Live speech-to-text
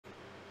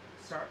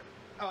Start.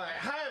 All right,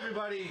 hi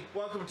everybody.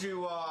 Welcome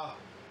to well,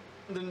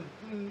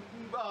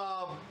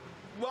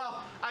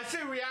 I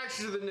say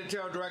reaction to the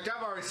Nintendo Direct.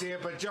 I've already seen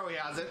it, but Joey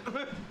hasn't.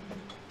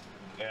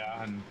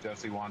 Yeah, and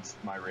Jesse wants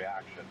my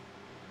reaction.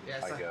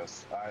 Yes, I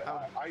guess.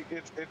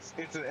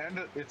 It's an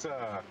end.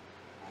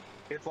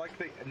 It's like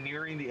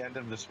nearing the end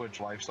of the Switch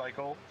life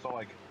cycle. So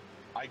like,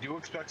 I do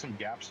expect some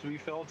gaps to be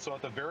filled. So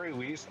at the very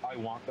least, I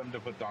want them to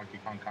put Donkey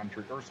Kong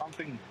Country or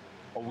something,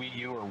 a Wii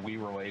U or Wii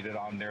related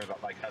on there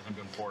that like hasn't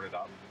been ported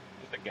up.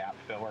 Just a gap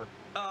filler.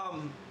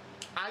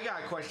 I got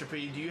a question for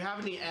you. Do you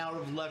have any out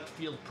of left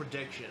field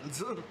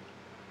predictions? I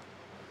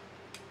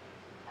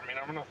mean,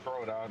 I'm gonna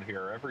throw it out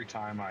here. Every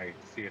time I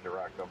see a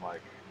direct, I'm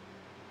like,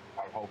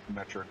 I hope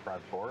Metroid Prime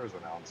 4 is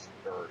announced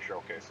or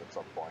showcased at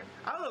some point.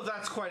 I don't know if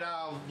that's quite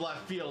out of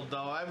left field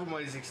though.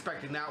 Everybody's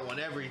expecting that one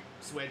every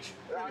Switch.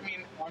 I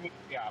mean,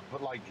 yeah,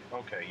 but like,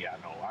 okay, yeah,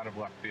 no, out of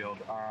left field.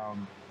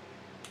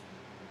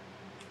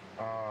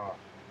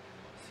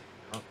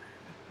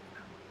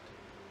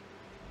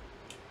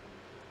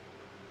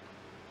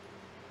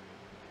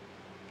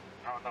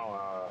 I don't know,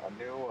 a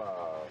new,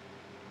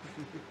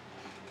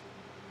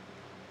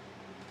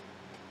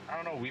 I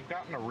don't know, we've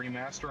gotten a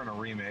remaster and a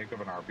remake of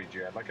an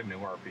RPG. I'd like a new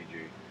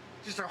RPG.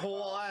 Just a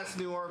whole ass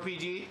new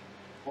RPG?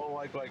 Well,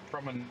 like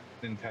from a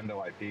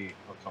Nintendo IP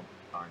of some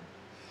kind.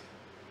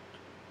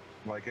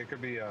 Like, it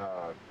could be, you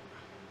know,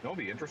 it'd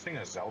be interesting,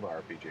 a Zelda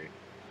RPG.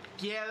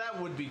 Yeah, that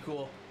would be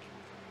cool.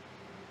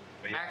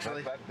 But yeah,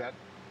 actually.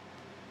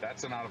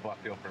 That's an out of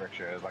left field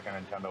prediction. It's like a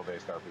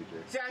Nintendo-based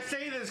RPG. See, I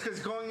say this because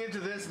going into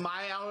this,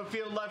 my out of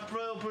field left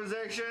field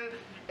prediction,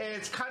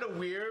 it's kind of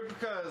weird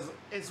because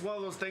it's one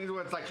of those things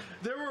where it's like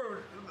there were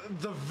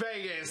the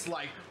vaguest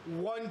like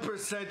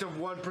 1% of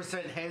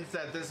 1% hints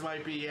that this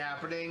might be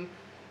happening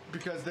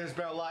because there's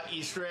been a lot of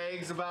Easter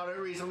eggs about it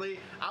recently.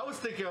 I was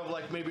thinking of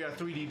like maybe a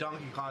 3D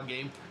Donkey Kong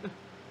game,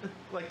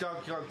 like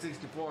Donkey Kong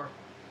 64.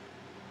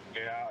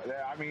 Yeah,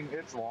 I mean,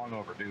 it's long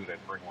overdue to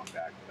bring one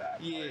back to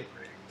that. Yeah.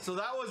 So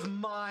that was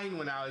mine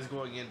when I was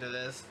going into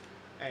this.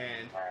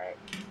 And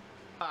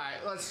all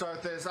right, let's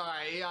start this. All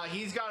right, yeah,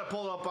 he's got to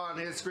pull up on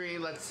his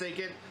screen. Let's take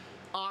it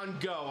on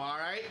go. All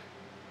right.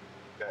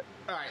 Okay.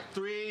 All right,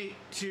 3,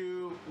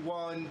 2,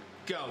 1,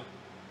 go. All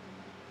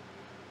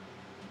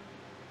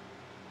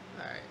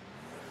right.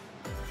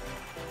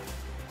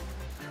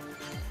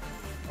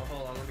 Oh,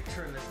 hold on. Let me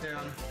turn this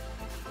down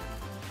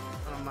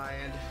on my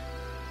end.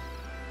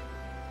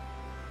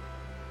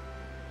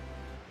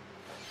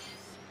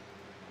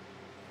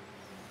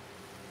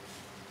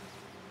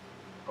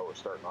 Oh, we're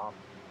starting off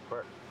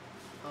quick.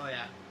 Oh,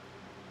 yeah.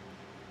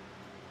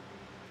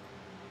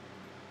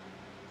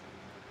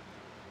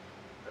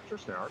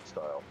 Interesting art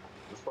style.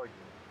 Just like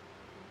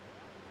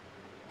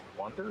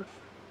Wonder.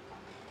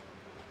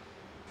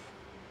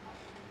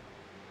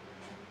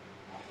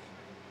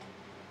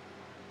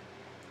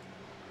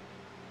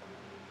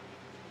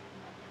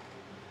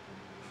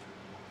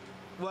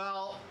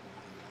 Well,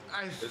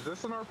 Is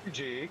this an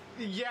RPG?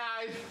 Yeah,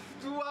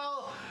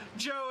 well,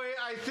 Joey,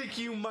 I think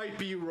you might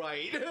be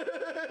right.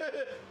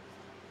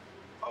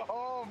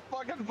 Oh,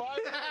 fucking fire!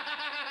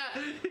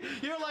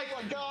 You're like,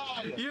 oh my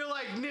God! You're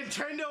like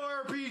Nintendo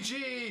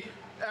RPG,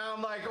 and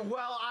I'm like,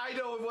 well, I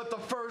know what the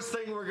first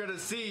thing we're gonna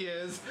see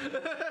is.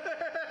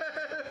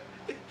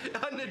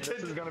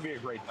 This is gonna be a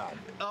great time.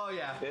 Oh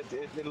yeah.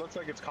 It looks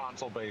like it's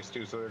console based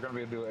too, so they're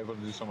gonna be able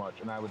to do so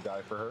much, and I would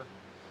die for her.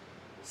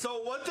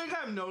 So one thing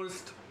I've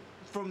noticed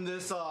from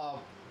this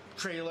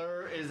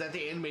trailer is that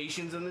the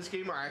animations in this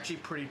game are actually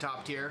pretty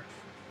top tier.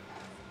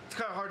 It's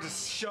kind of hard to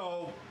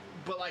show,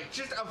 but like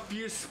just a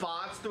few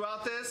spots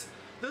throughout this,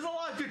 there's a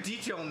lot of good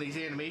detail in these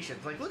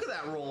animations. Like, look at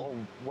that roll.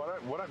 Oh,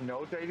 what I'm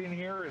notating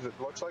here is it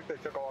looks like they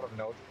took a lot of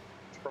notes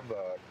from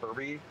the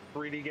Kirby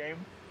 3D game.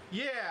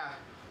 Yeah.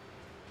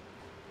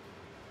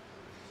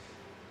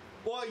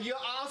 Well, you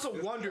also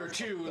Wonder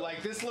too.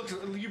 Like, this looks,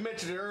 you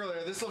mentioned it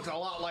earlier, this looks a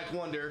lot like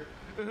Wonder.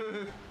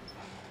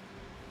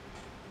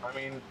 I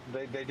mean,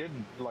 they did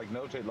like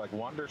notate like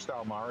Wonder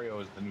style Mario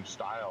is the new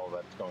style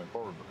that's going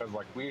forward, because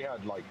like we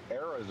had like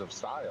eras of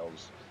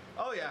styles.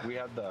 Oh yeah. We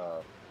had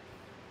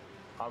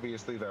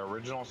obviously the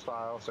original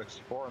style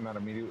 64, and that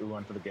immediately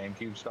went to the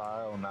GameCube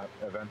style, and that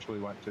eventually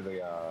went to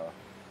the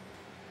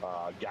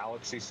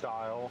Galaxy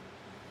style.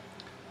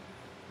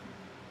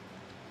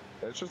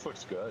 It just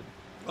looks good.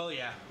 Oh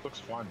yeah. Looks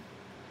fun.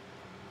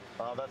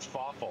 That's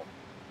Fawful.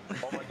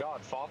 Oh my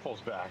God,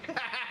 Fawful's back.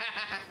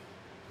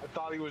 I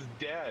thought he was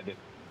dead.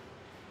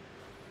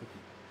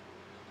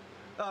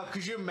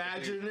 Could you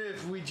imagine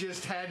if we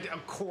just had a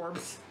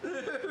corpse?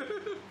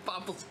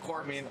 Fawful's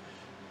corpse. I mean,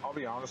 I'll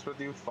be honest with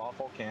you,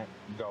 Fawful can't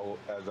go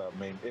as a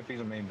main. If he's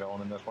a main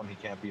villain in this one, he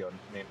can't be a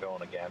main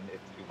villain again.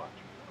 It's too much.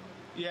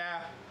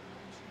 Yeah.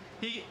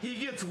 He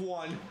gets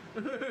one.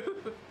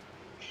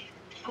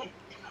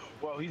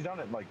 Well, he's done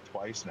it like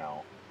twice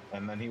now,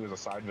 and then he was a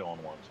side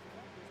villain once.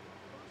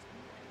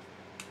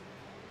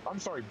 I'm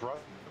sorry,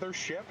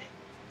 brothership?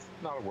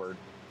 Not a word.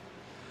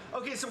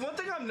 Okay, so one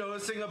thing I'm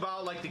noticing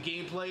about like the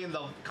gameplay and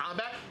the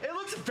combat, it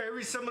looks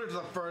very similar to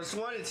the first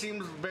one. It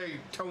seems very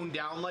toned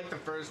down like the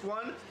first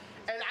one.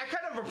 And I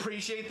kind of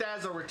appreciate that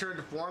as a return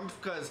to form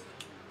because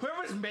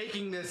whoever's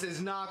making this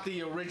is not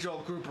the original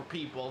group of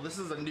people. This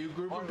is a new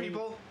group of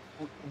people.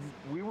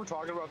 We were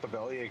talking about the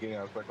belly aching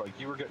aspect, like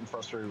you were getting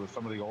frustrated with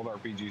some of the old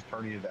RPGs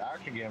turning into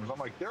action games. I'm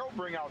like, they'll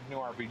bring out new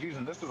RPGs,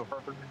 and this is a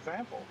perfect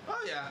example.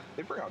 Oh yeah,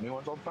 they bring out new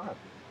ones all the time.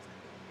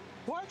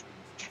 What?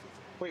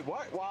 Wait,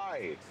 what?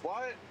 Why?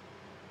 What?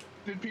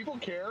 Did people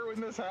care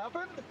when this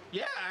happened?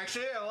 Yeah,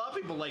 actually, a lot of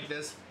people like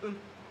this.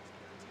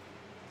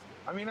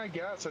 I mean, I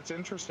guess it's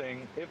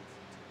interesting.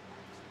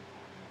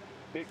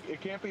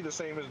 It can't be the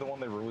same as the one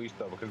they released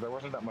though, because there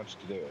wasn't that much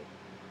to do.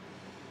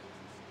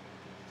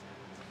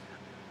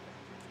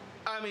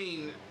 I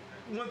mean,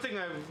 one thing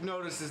I've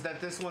noticed is that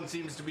this one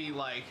seems to be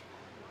like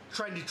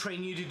trying to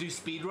train you to do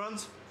speed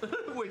runs,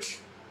 which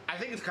I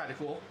think is kind of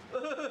cool.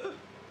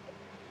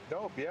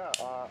 Dope, yeah.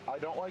 I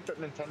don't like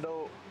that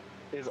Nintendo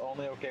is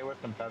only okay with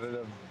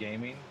competitive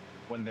gaming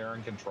when they're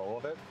in control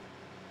of it.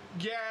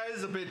 Yeah,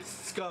 it's a bit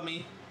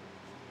scummy.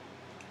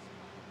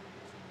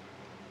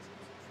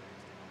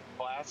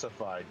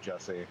 Classified,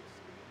 Jesse.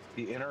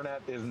 The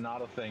internet is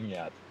not a thing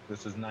yet. This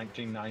is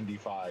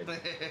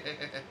 1995.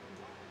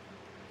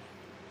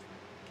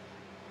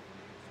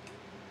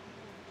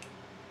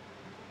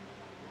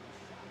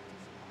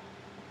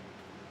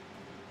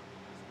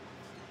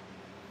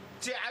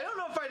 See, I don't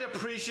know if I'd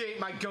appreciate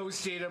my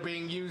ghost data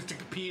being used to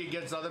compete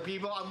against other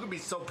people. I'm gonna be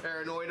so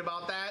paranoid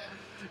about that.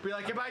 Be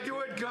like, am I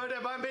doing good?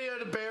 Am I being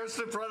embarrassed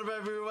in front of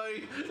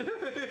everybody?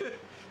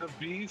 To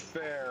be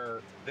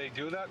fair, they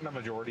do that in the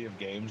majority of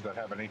games that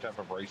have any type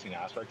of racing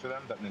aspect to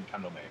them that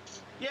Nintendo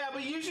makes. Yeah,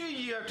 but usually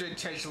you have to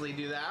intentionally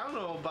do that. I don't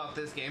know about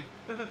this game.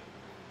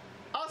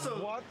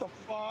 Also, what the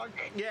fuck?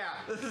 Yeah,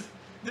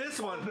 this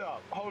one.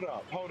 Hold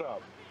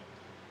up.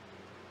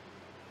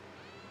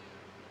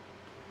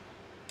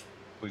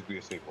 Please be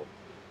a sequel.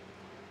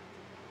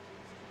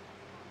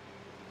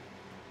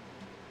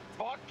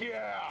 Fuck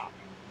yeah!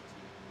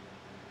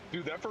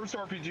 Dude, that first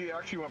RPG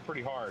actually went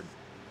pretty hard.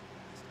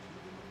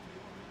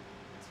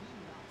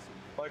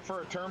 Like,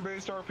 for a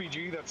turn-based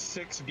RPG that's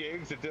 6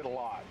 gigs, it did a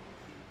lot.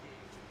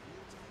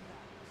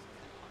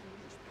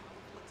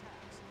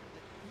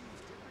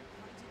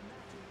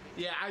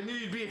 Yeah, I knew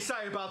you'd be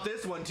excited about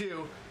this one,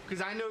 too.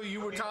 Because I know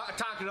you were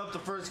talking up the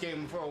first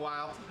game for a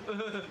while.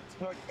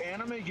 Like,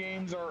 anime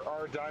games are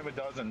a dime a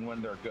dozen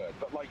when they're good.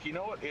 But, like, you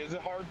know what is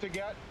hard to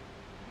get?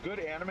 Good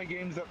anime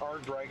games that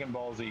aren't Dragon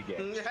Ball Z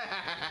games.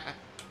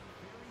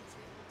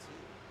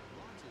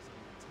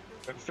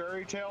 And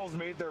Fairy Tail's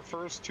made their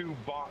first 2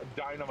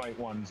 Dynamite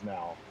ones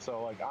now.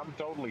 So, like, I'm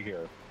totally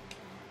here.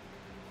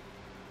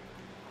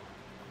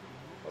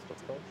 What the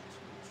fuck?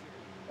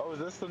 Oh, is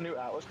this the new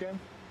Atlas game?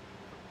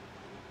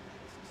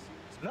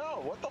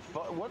 No, what the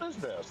fuck? What is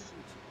this?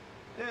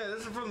 Yeah,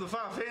 this is from the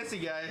Final Fantasy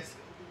guys.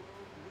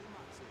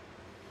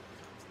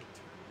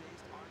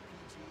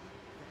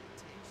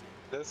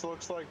 This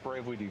looks like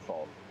Bravely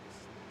Default.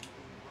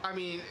 I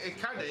mean, it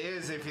kind of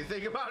is if you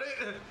think about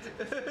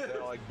it.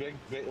 They're like big,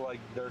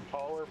 like they're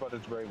taller, but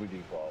it's Bravely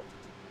Default.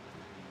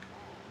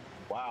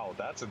 Wow,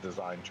 that's a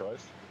design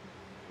choice.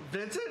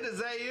 Vincent, is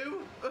that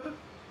you?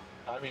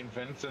 I mean,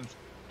 Vincent's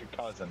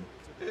cousin.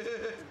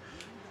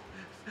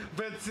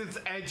 Vincent's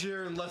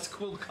edgier and less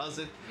cool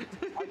cousin.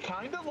 I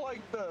kind of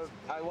like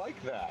I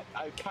like that.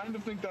 I kind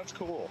of think that's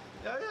cool.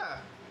 Oh, yeah.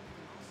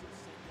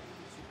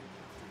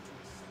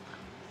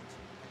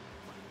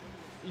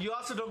 You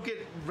also don't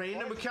get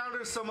random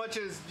encounters so much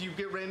as you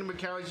get random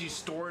encounters you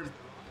store and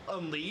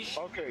unleash.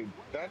 Okay,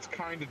 that's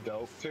kind of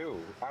dope too.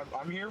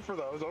 I'm here for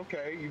those.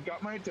 Okay, you've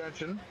got my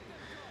attention.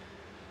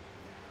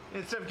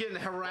 Instead of getting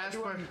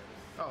harassed by...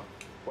 Oh.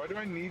 Why do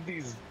I need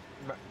these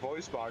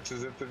voice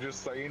boxes if they're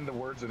just saying the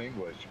words in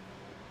English?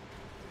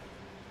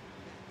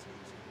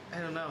 I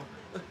don't know.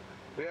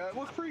 Yeah, it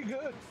looks pretty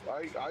good.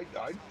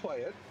 I'd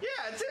play it.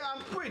 Yeah,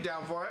 I'm pretty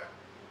down for it.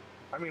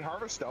 I mean,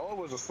 Harvestella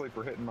was a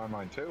sleeper hit in my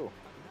mind too.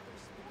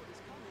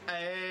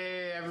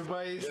 Hey,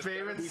 everybody's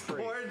favorite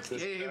sports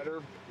game.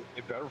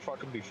 It better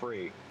fucking be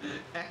free.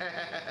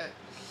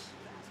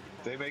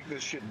 They make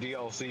this shit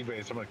DLC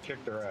based, I'm gonna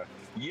kick their ass.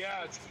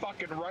 Yeah, it's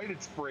fucking right,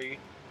 it's free.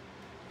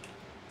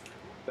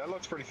 That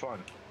looks pretty fun.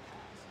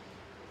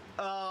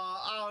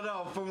 I don't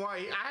know. From what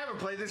I haven't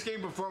played this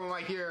game before, when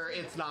I hear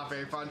it's not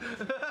very fun.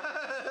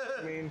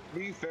 I mean, to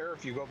be fair,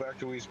 if you go back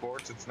to Wii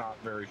Sports, it's not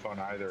very fun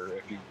either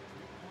if you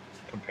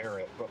compare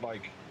it. But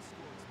like,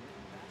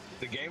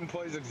 the game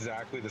plays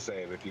exactly the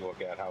same if you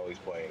look at how he's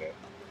playing it.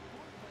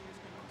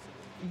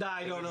 Nah,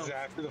 I don't know.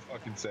 Exactly the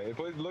fucking same. It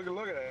plays, look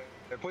at it.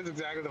 It plays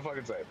exactly the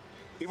fucking same.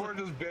 People are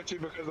just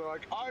bitching because they're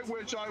like, I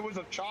wish I was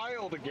a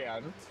child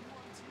again.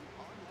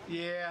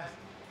 Yeah.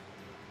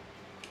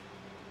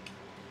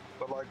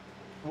 But like,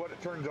 what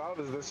it turns out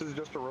is this is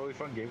just a really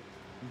fun game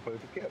to play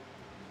with a kid.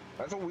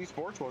 That's what Wii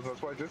Sports was.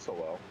 That's why it did so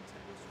well.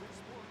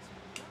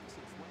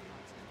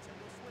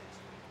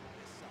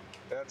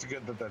 That's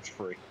good that that's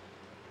free.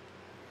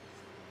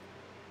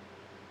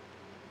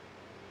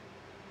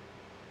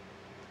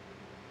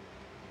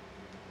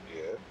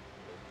 Yeah.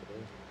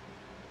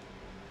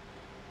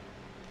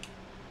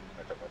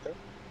 Okay.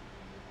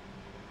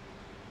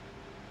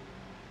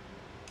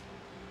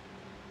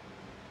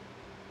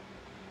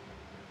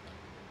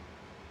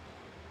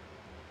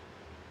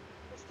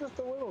 just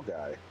a little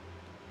guy.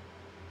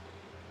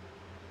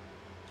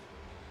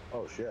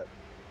 Oh shit.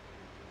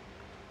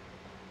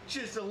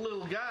 Just a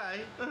little guy.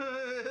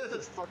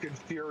 This fucking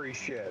Fury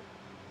shit.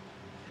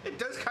 It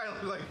does kind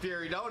of look like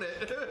Fury, don't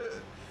it?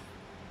 It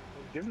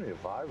gives me a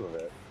vibe of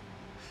it.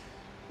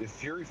 If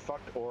Fury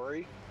fucked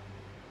Ori,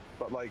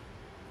 but like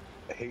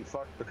hate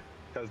fucked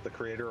because the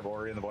creator of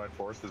Ori and the Blind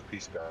Forest is a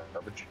piece of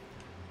garbage.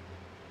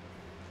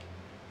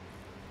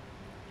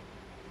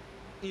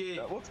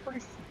 Yeah.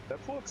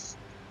 That looks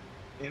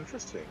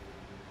interesting.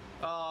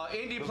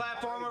 Indie The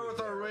platformer vibe is with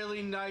a there.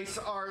 really nice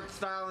art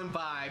style and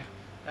vibe.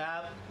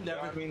 Never.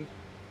 Yeah, I mean,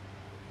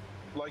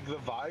 like the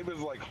vibe is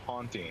like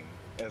haunting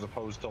as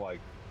opposed to like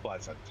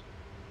pleasant.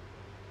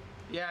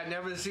 Yeah,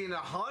 never seen a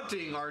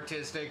haunting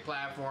artistic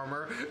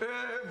platformer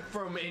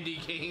from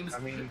indie games. I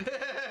mean,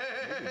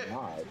 maybe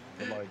not.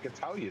 But, like, it's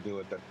how you do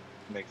it that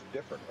makes it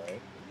different,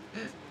 right?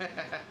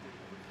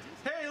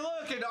 Hey,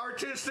 look, an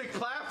artistic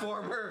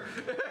platformer.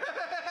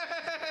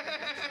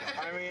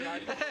 I mean, I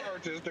prefer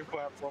artistic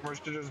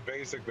platformers to just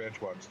basic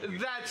bitch ones.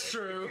 That's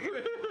true.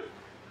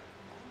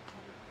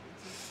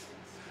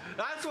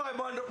 That's why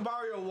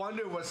Mario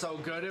Wonder was so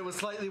good. It was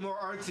slightly more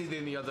artsy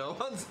than the other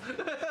ones.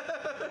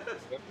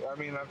 I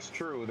mean, that's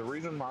true. The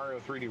reason Mario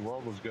 3D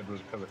World was good was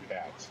because of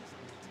cats.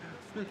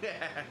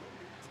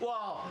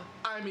 Well,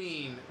 I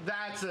mean,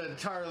 that's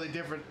entirely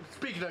different.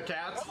 Speaking of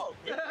cats. Oh,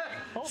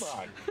 hold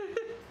on.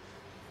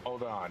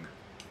 Hold on.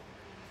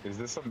 Is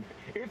this some...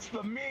 It's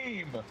the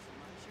meme!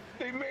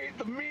 They made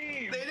the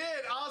meme! They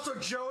did. Also,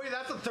 Joey,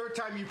 that's the third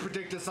time you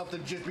predicted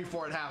something just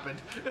before it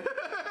happened.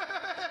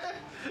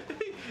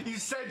 You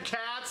said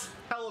cats,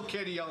 Hello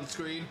Kitty on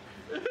screen.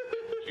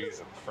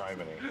 Jesus,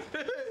 criminy.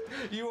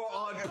 You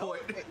are on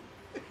point.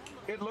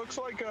 It looks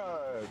like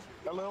a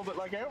little bit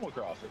like Animal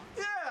Crossing.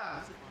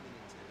 Yeah.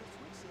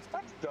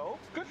 That's dope.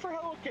 Good for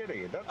Hello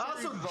Kitty. That's I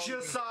also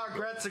just saw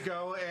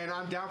Gretzico, and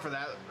I'm down for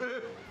that.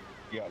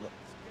 Yeah.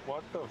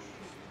 What the?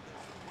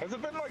 Has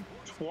it been like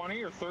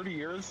 20 or 30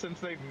 years since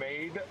they've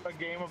made a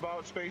game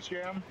about Space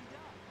Jam?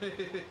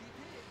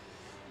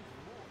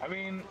 I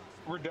mean,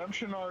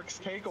 redemption arcs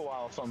take a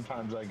while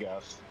sometimes, I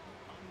guess.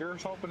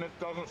 Here's hoping it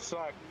doesn't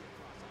suck.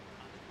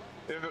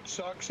 If it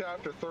sucks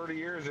after 30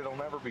 years, it'll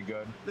never be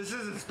good. This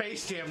isn't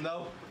Space Jam,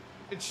 though.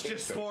 It's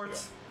just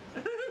sports.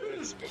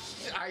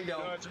 I know.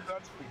 No,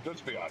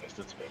 let's be honest,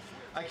 it's good.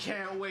 I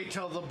can't wait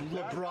till the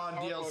LeBron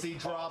DLC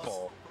drops.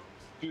 Awful.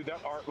 Dude,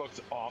 that art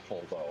looks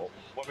awful, though.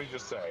 Let me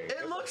just say.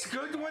 It looks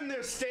good when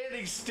they're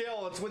standing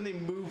still. It's when they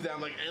move them,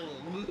 like.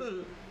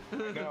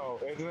 No,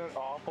 isn't it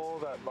awful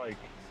that, like,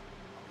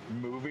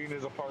 moving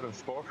is a part of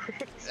sports?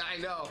 I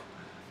know.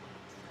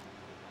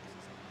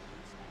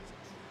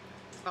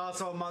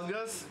 Also, Among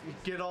Us,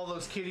 get all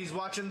those kiddies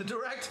watching the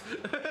direct.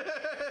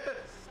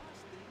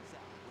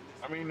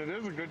 I mean, it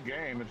is a good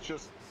game. It's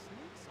just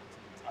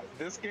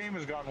this game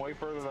has gone way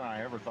further than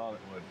I ever thought it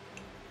would.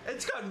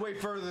 It's gotten way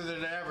further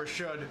than it ever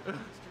should.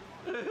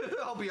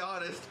 I'll be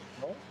honest.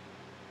 What?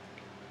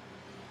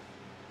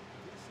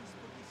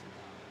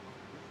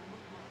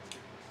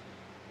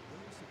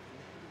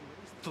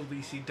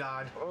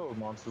 Felicidad Oh,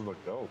 monsters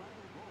look dope.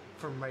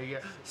 for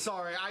Mega.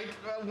 Sorry,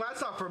 when I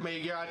saw for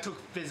Mega, I took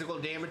physical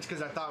damage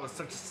because I thought it was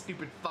such a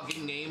stupid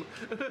fucking name.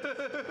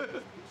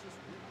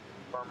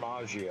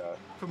 Farmagia.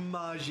 For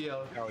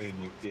Maggio. Italian,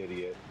 you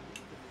idiot.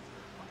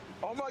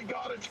 Oh my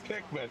god, it's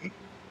Pikmin.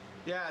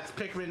 Yeah, it's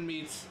Pikmin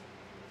meets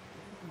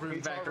Rune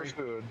Meets Factory. Harvest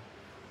Food.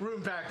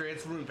 Rune Factory,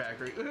 it's Rune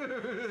Factory.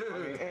 I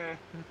mean,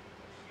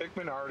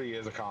 Pikmin already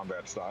is a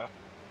combat style.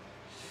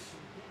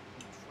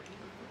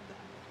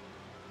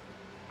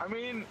 I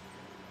mean,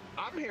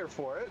 I'm here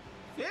for it.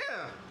 Yeah.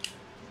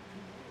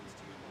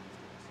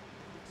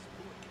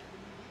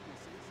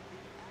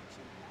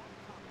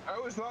 I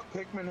always thought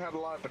Pikmin had a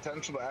lot of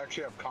potential to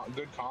actually have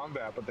good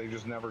combat, but they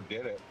just never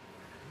did it.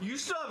 You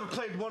still haven't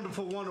played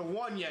Wonderful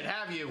 101 yet,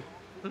 have you?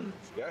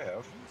 Yeah, I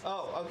have.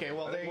 Oh, okay,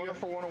 well, I there think you go.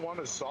 Wonderful 101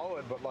 is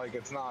solid, but like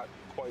it's not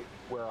quite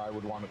where I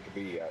would want it to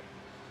be yet.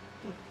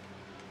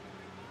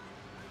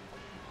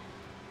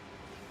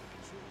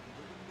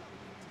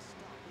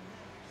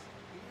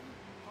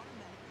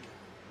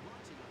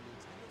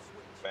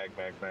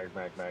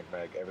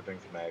 Mag.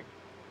 Everything's mag.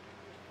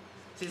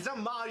 See, it's not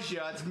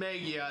Magia, it's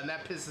Magia, and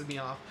that pisses me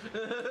off.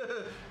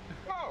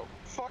 Oh,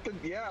 fucking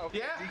yeah. Okay.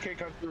 Yeah. DK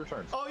Country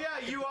Returns. Oh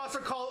yeah, you also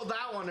called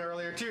that one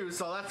earlier too,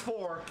 so that's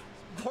 4.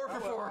 4 for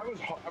 4.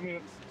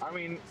 I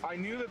mean, I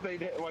knew that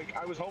they'd like.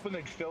 I was hoping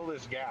they'd fill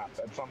this gap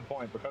at some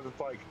point because it's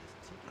like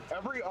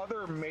every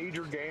other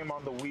major game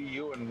on the Wii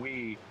U and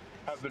Wii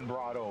have been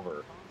brought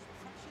over.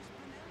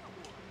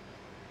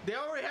 They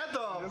already had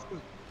the This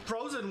was-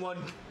 Frozen one,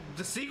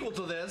 the sequel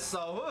to this,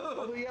 so.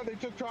 Well, yeah, they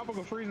took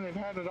Tropical Freeze and they've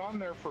had it on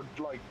there for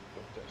like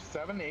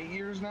 7, 8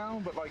 years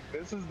now. But like,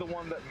 this is the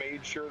one that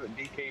made sure that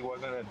DK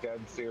wasn't a dead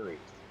series.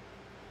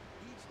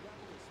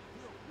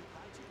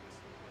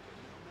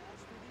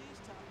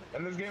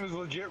 And this game is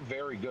legit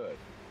very good.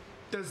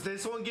 Does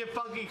this one get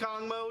Funky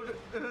Kong mode?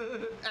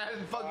 Add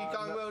Funky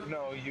Kong mode?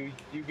 No, you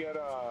get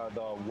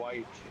the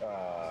white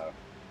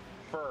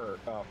fur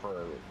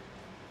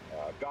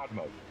God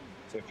mode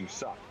if you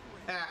suck.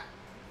 Ah.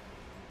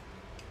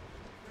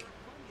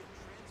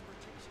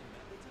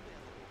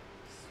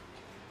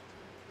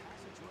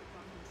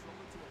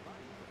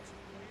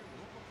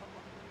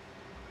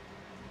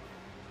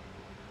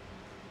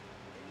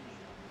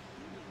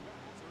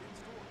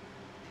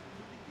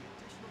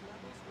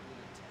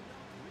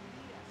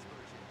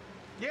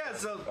 Yeah,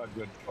 so A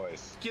good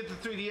choice. get the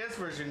 3DS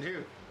version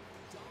too.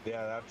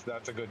 Yeah,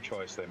 that's a good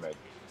choice they made.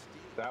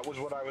 That was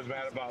what I was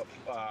mad about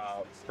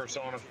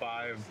Persona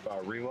 5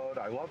 Reload.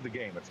 I love the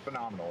game. It's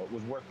phenomenal. It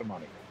was worth the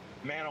money.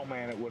 Man, oh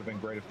man, it would have been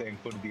great if they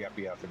included the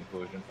FPS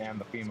inclusion and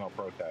the female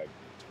pro tag.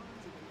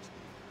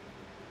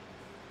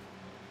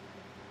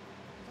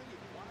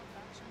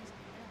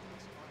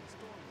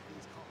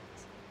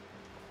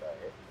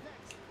 Okay.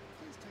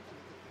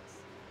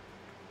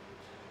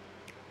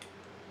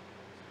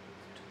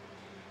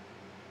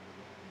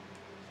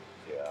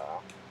 Yeah.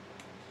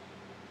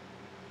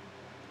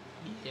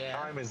 Yeah.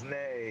 Time is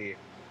nay.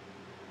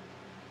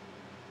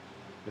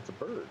 It's a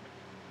bird.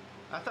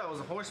 I thought it was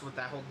a horse with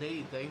that whole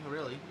day thing,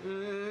 really.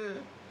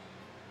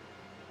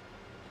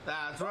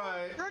 That's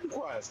right. Dragon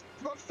Quest!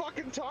 It's about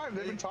fucking time.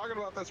 They've been talking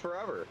about this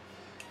forever.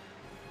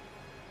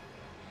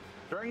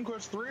 Dragon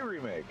Quest 3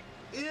 remake.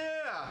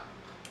 Yeah.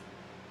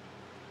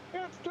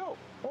 Yeah, it's dope.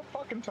 What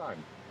fucking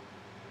time?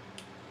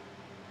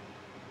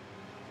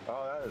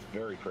 Oh, that is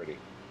very pretty.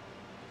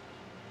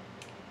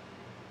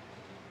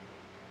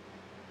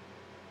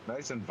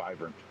 Nice and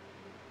vibrant.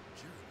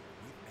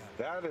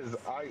 That is,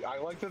 I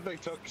like that they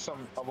took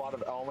a lot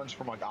of elements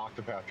from like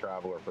Octopath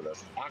Traveler for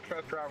this.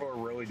 Octopath Traveler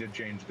really did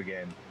change the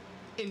game.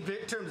 In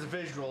terms of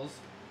visuals.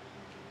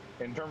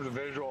 In terms of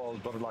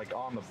visuals, but like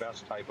on the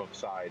best type of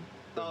side.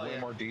 There's way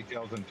more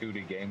details in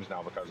 2D games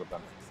now because of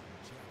them.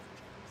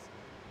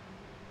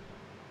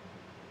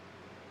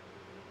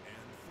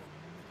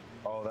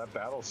 Oh, that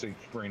battle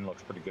screen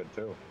looks pretty good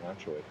too,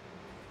 actually.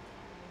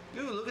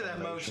 Ooh, look at that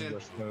motion.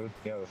 Are smooth.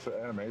 Yeah,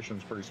 the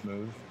animation's pretty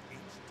smooth.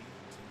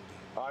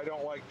 I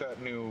don't like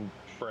that new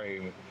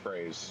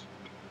phrase.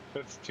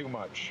 It's too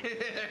much.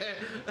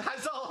 I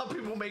saw a lot of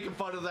people making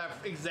fun of that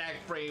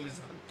exact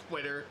phrase on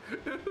Twitter.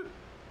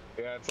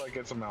 Yeah, it's like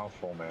it's a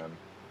mouthful, man.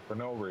 For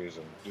no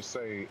reason. Just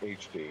say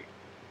HD.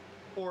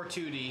 Or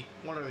 2D,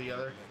 one or the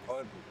other.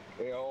 But,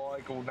 you know,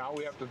 like now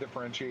we have to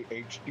differentiate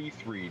HD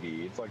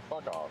 3D. It's like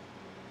fuck off.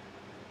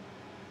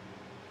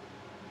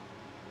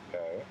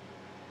 Okay.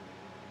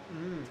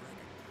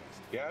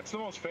 Yeah, it's the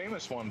most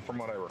famous one from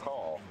what I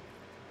recall.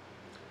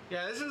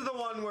 Yeah, this is the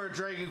one where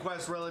Dragon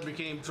Quest really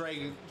became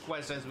Dragon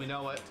Quest as we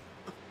know it.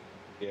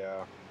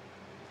 Yeah.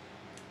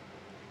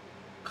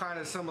 Kind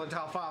of similar to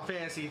how Final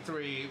Fantasy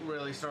 3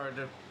 really started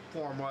to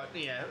form what,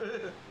 yeah.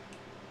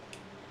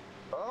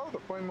 Oh,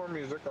 they're playing more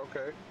music,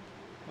 okay.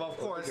 Well, of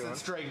course,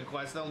 it's Dragon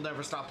Quest. They'll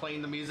never stop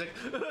playing the music.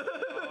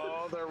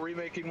 Oh, they're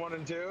remaking 1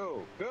 and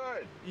 2.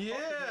 Good. Yeah.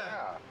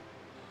 Yeah.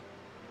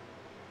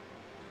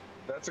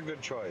 That's a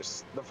good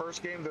choice. The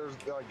first game, there's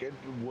like it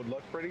would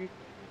look pretty,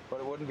 but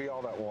it wouldn't be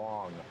all that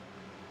long.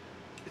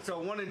 So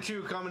 1 and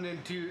 2 coming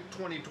into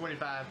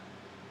 2025.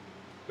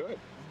 Good.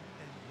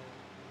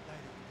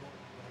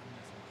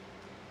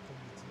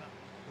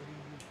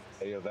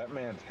 Hey, yo, that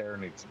man's hair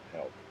needs some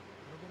help.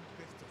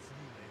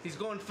 He's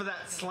going for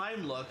that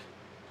slime look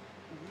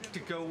to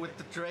go with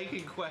the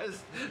Dragon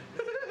Quest.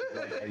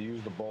 Like I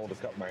used a bowl to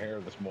cut my hair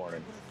this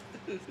morning.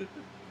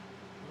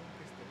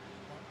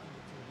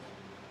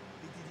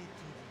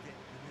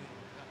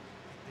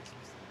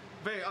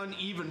 Very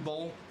uneven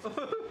bowl.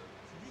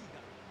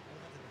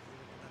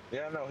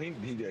 Yeah, no, he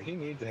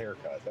needs a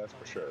haircut, that's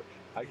for sure.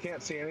 I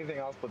can't see anything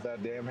else but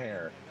that damn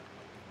hair.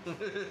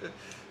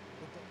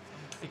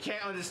 I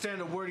can't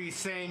understand a word he's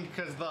saying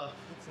because the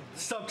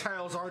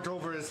subtitles aren't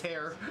over his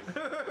hair.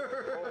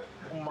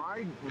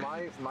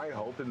 my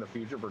hope in the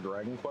future for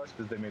Dragon Quest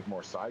is they make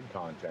more side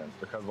content,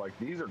 because like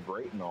these are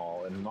great and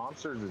all, and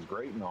Monsters is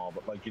great and all,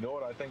 but like, you know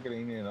what I think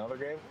they need another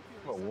game?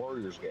 A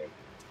Warriors game.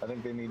 I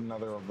think they need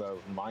another of those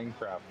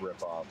Minecraft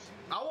rip-offs.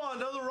 I want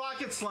another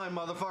Rocket Slime,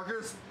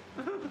 motherfuckers.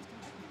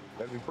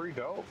 That'd be pretty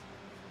dope.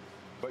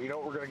 But you know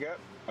what we're gonna get?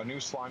 A new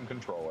slime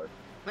controller.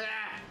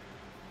 Ah.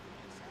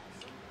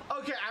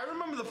 Okay, I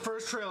remember the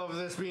first trailer of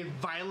this being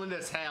violent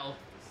as hell.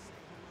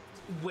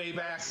 Way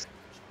back.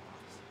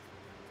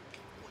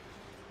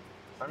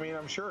 I mean,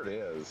 I'm sure it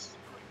is.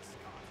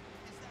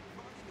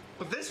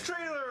 But this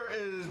trailer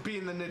is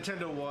being the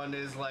Nintendo one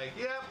is like,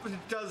 yep,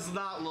 it does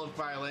not look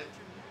violent.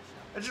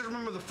 I just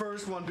remember the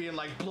first one being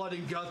like blood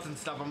and guts and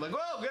stuff. I'm like,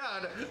 oh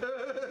god.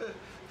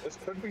 This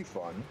could be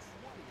fun.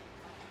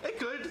 It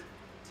could.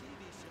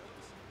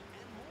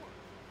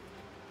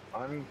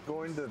 I'm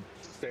going to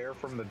stare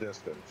from the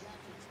distance.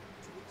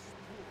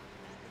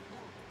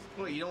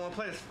 Wait, you don't want to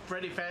play as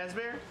Freddy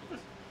Fazbear?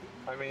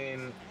 I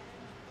mean,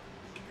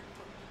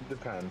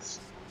 depends.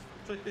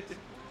 I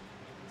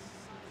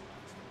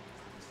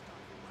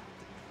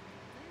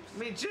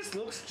mean, it just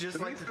looks just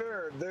to like. To be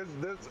fair,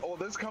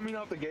 this coming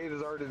out the gate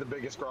is already the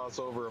biggest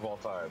crossover of all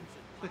time.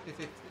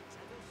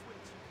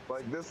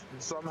 Like this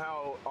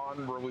somehow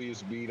on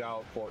release beat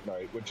out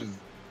Fortnite, which is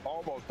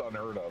almost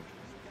unheard of.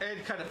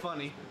 And kind of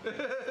funny.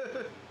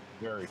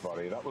 Very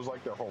funny. That was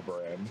like their whole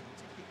brand.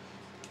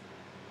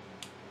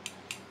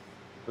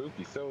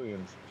 Spooky, silly,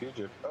 and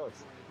strategic. Oh,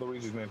 it's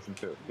Luigi's Mansion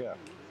 2. Yeah.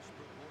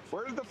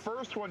 Where's the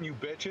first one, you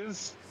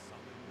bitches?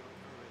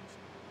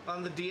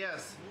 On the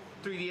DS.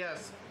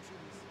 3DS.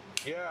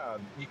 Yeah,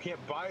 you can't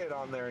buy it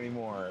on there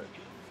anymore.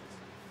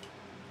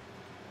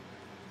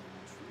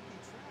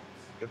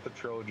 Get the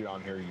trilogy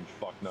on here, you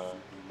fuck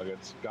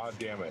nuggets. God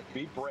damn it.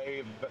 Be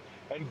brave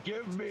and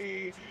give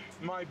me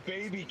my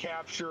baby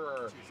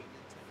capturer.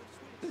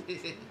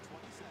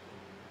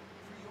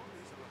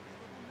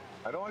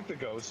 I don't like the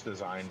ghost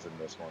designs in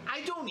this one.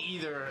 I don't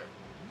either.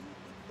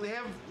 They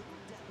have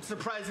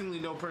surprisingly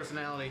no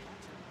personality.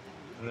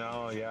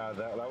 No, yeah,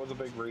 that was a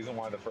big reason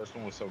why the first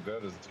one was so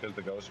good, is because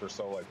the ghosts were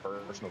so, like,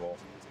 personable.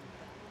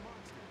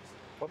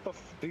 What the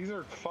these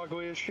are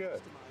fugly as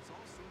shit.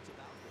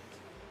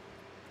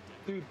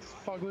 Dude, it's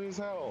fugly as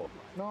hell.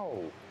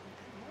 No.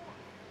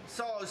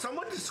 So,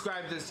 someone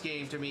described this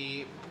game to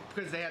me,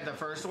 because they had the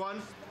first one.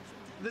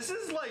 This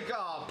is like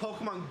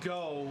Pokemon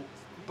Go,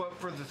 but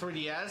for the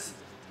 3DS.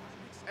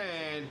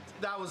 And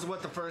that was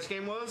what the first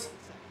game was.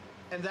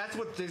 And that's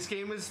what this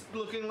game is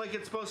looking like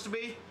it's supposed to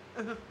be.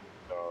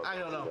 I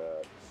don't know.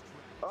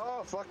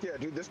 Oh, fuck yeah,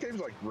 dude. This game's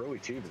like really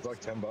cheap. It's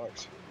like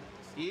 $10.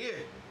 Yeah.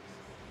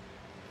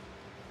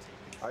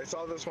 I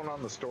saw this one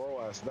on the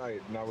store last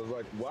night and I was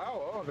like,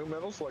 wow, oh, new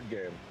Metal Slug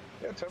game.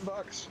 Yeah,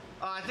 $10.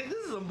 I think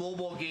this is a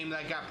mobile game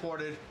that got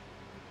ported.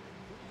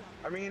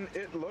 I mean,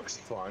 it looks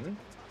fun.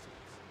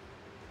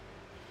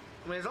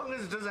 I mean, as long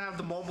as it doesn't have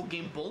the mobile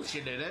game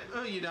bullshit in it,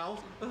 you know.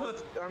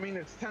 I mean,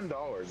 it's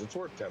 $10. It's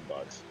worth $10.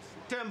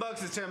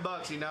 $10 is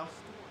 $10, you know.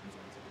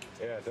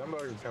 Yeah,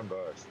 $10 is $10.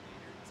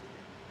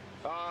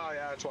 Ah,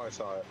 yeah, that's why I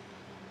saw it.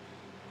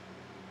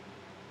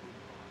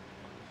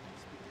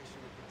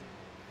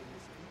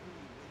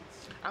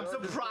 I'm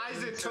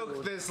surprised it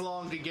took this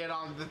long to get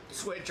on the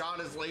Switch,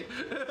 honestly.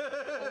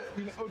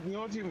 You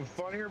know what's even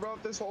funnier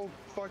about this whole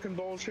fucking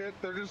bullshit?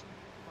 They're just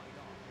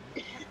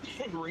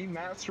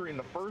remastering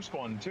the first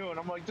one, too. And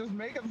I'm like, just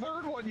make a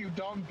third one, you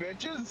dumb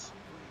bitches.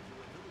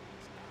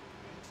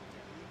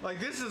 Like,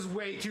 this is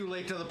way too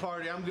late to the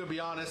party, I'm gonna be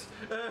honest.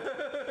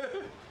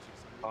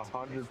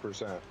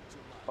 100%.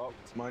 Oh,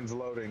 mine's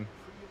loading.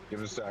 Give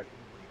it a sec.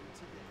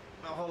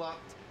 Oh, hold on.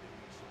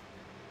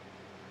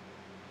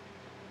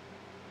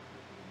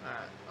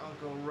 Alright, I'll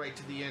go right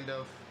to the end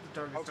of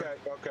the target. Okay,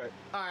 okay.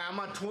 Alright, I'm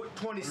on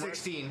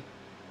 2016.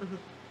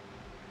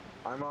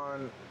 I'm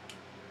on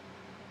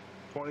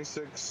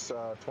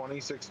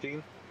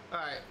 2016.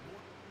 Alright,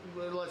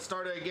 let's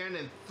start it again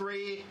in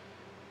 3,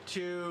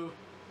 2,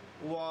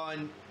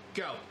 1,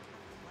 go.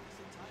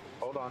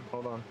 Hold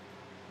on.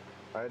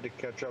 I had to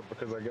catch up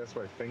because I guess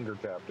my finger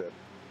tapped it.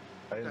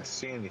 I didn't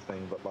see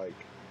anything, but like...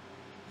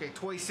 Okay,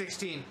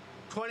 2016.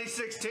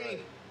 2016!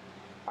 Right.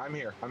 I'm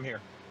here.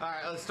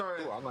 Alright, let's start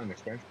it. Ooh, online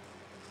expansion.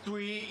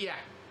 3,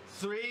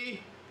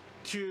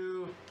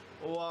 2,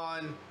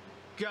 1,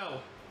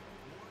 go.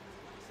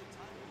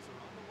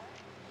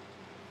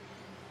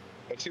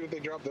 Let's see what they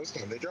dropped this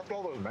time. They dropped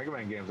all those Mega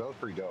Man games. That was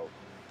pretty dope.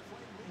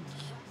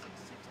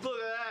 Look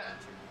at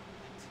that.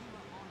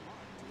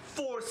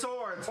 4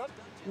 swords. What?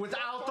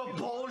 Without the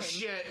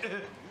bullshit.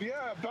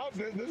 Yeah, about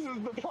this. This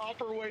is the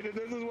proper way to.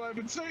 This is what I've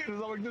been saying. Is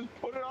I'm like, just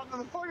put it onto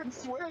the fucking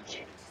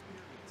Switch.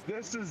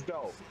 This is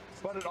dope,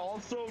 but it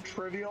also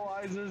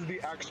trivializes the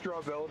extra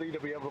ability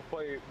to be able to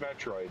play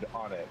Metroid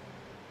on it,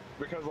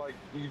 because like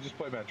you just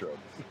play Metroid.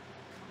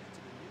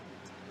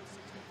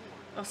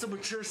 Also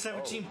mature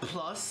 17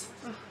 plus.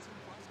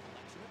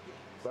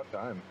 That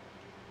time.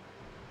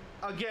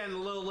 Again, a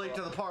little late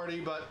to the party,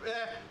 but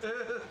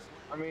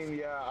I mean,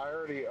 yeah, I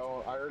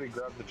already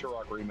grabbed the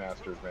Turok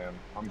remasters, man.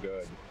 I'm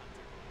good.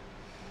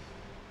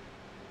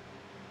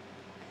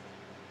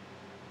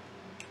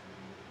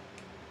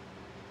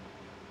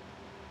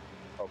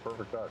 Oh,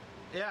 perfect dark.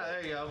 yeah,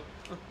 there you go.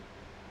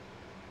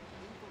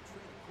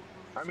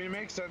 I mean, it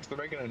makes sense. They're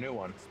making a new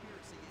one.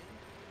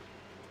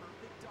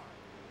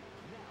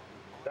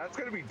 That's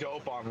gonna be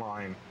dope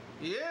online.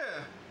 Yeah.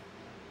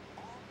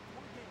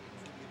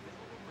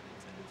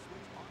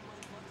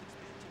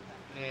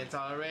 It's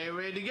already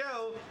ready to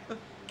go.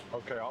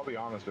 Okay, I'll be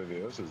honest with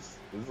you. This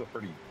is a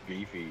pretty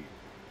beefy.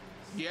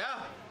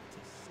 Yeah.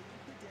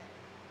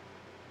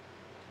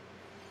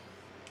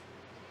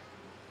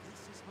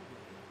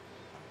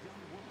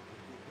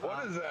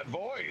 What is that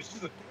voice?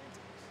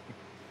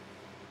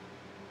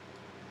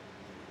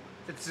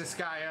 It's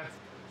Disgaea.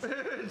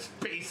 It's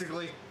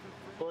basically.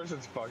 Of course,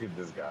 it's fucking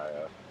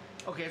Disgaea.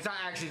 Okay, it's not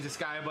actually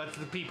Disgaea, but it's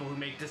the people who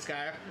make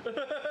Disgaea.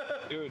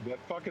 Dude, that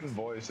fucking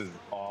voice is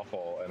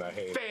awful, and I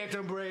hate it.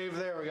 Phantom Brave,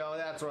 there we go.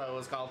 That's what it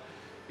was called.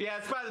 Yeah,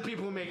 it's by the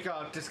people who make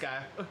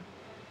Disgaea.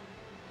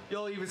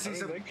 You'll even see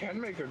some. They can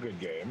make a good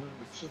game.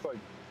 It's just like.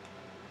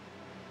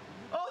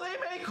 Oh, they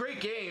make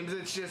great games.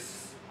 It's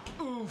just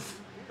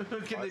oof.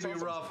 Can they be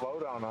rough?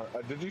 Slowdown.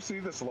 Did you see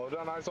the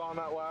slowdown I saw on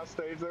that last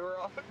stage they were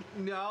on?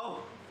 No.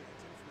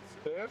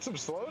 They had some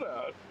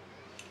slowdown.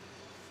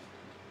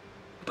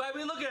 But I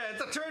mean, look at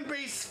it. It's a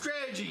turn-based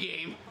strategy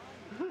game.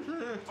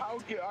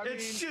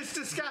 It's just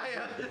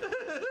Disgaea.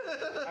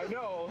 I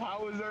know.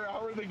 How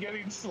are they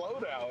getting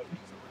slowed out?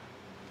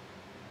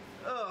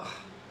 Ugh.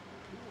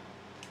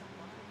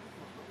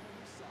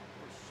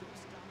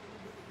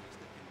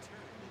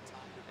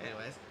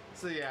 Anyways,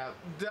 so yeah,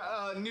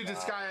 the new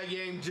Disgaea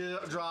game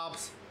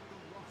drops.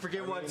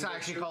 Forget what it's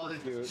actually called.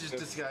 It's just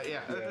Disgaea.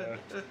 Yeah.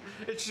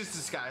 It's just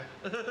Disgaea.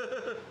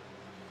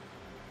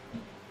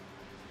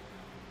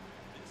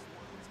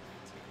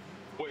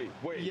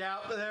 Wait. Yeah,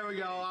 there we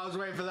go. I was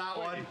waiting for that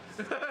one.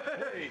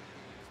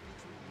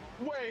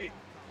 Wait.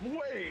 No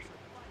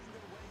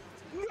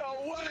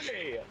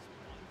way.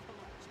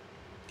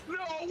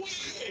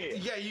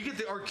 Yeah, you get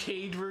the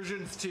arcade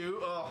versions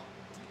too. Oh.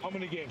 How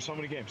many games? How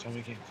many games? How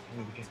many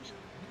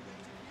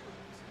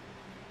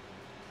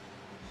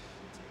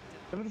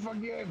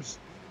fucking games?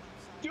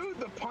 Dude,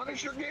 the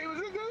Punisher game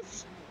is in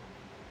this?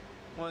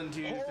 1,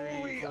 2,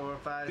 3, 4,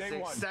 5,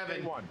 6, 7.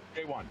 Day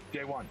one.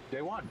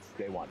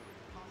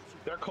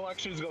 Their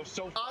collections go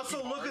so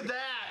Also, look at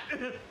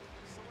that!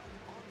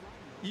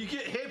 You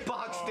get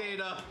hitbox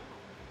data.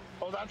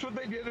 Oh, that's what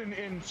they did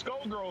in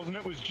Skullgirls, and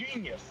it was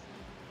genius.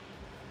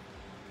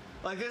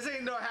 Like, this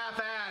ain't no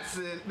half-ass.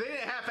 They didn't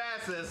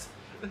half-ass this.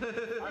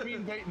 I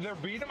mean, their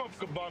beat 'em up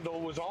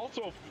bundle was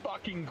also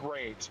fucking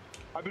great.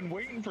 I've been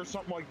waiting for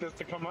something like this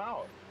to come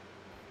out.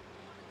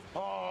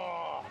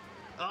 Oh.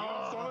 You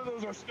know, some of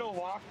those are still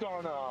locked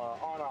on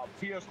a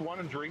PS1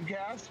 and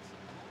Dreamcast.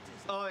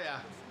 Oh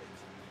yeah.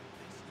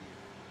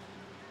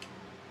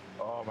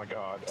 Oh my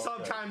god. Okay.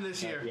 Sometime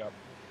this year. Yep.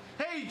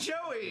 Hey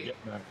Joey.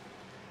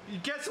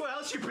 Guess what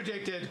else you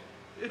predicted?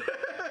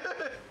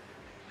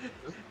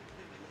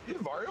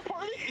 Mario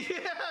Party?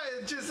 Yeah,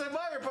 it's just a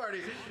Mario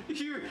Party.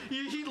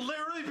 He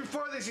literally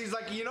before this, he's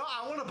like, you know,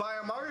 I want to buy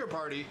a Mario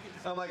Party.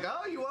 I'm like,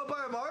 oh, you want to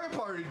buy a Mario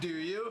Party, do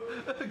you?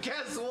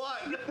 Guess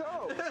what?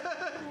 No.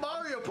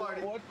 Mario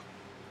Party.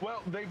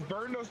 Well, they've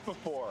burned us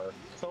before,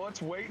 so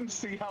let's wait and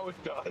see how it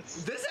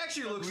does. This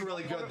actually looks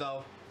really good,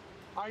 though.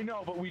 I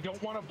know, but we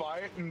don't want to buy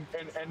it and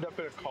end up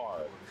in a car.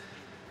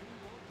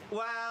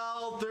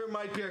 Well, there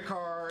might be a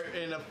car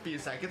in a few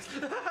seconds.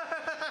 Yeah,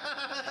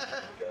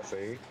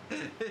 see? I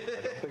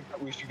don't think that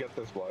we should get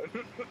this one.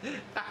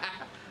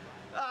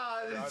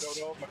 I don't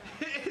know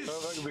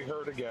if I can be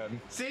hurt again.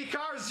 See,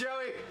 cars,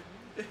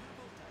 Joey.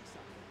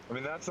 I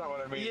mean, that's not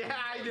what I mean. Yeah,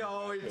 I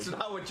know. It's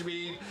not what you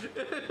mean.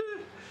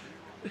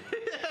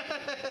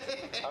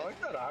 I like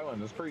that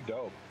island. It's pretty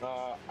dope.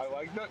 I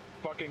like that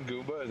fucking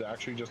Goomba is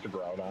actually just a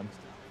Groudon.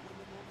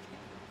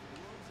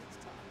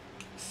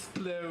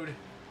 Explode.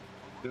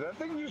 Did that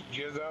thing just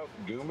jizz out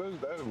Goombas?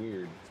 That's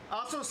weird.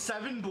 Also,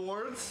 7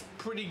 boards.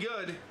 Pretty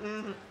good.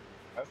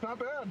 That's not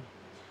bad.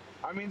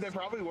 I mean, they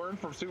probably learned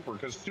from Super,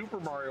 because Super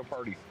Mario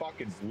Party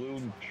fucking blew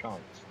in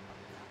chunks.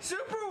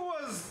 Super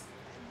was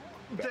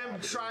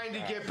them trying to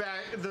get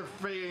back the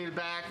figuring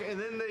back, and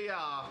then they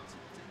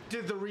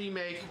did the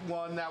remake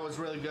one that was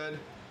really good.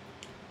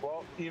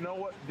 Well, you know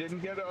what didn't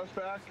get us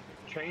back?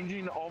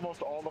 Changing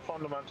almost all the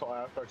fundamental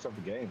aspects of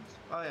the games.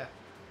 Oh yeah.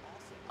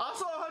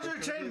 Also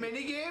 110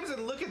 mini games,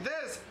 and look at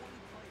this.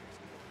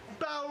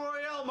 Battle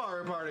Royale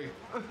Mario Party.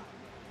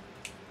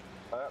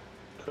 That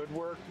could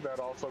work. That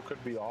also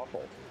could be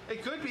awful.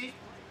 It could be.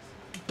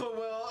 But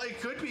well, it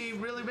could be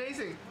really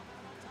amazing.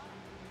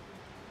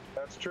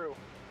 That's true.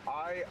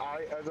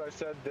 As I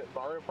said, that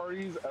Mario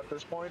parties at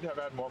this point have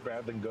had more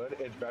bad than good.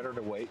 It's better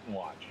to wait and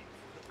watch.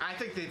 I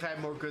think they've had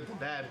more good than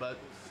bad, but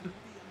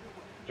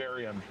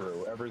very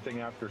untrue. Everything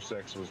after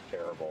 6 was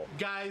terrible.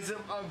 Guys,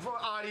 for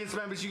audience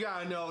members, you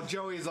gotta know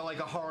Joey is like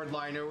a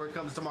hardliner when it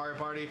comes to Mario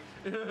Party.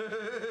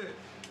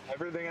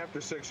 Everything after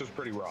 6 was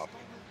pretty rough.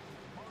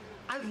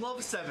 I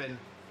love 7.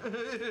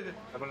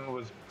 7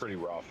 was pretty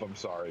rough. I'm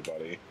sorry,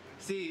 buddy.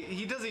 See,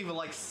 he doesn't even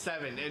like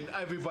 7, and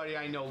everybody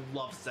I know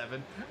loves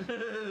 7. I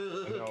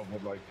know,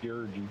 but like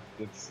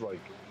it's like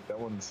that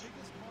one's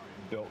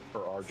built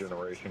for our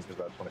generation because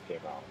that's when it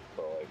came out.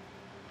 So like,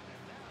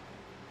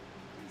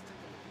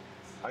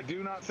 I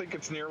do not think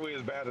it's nearly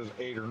as bad as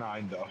 8 or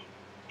 9 though.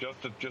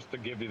 Just to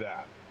give you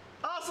that.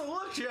 Also,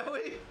 look,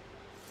 Joey.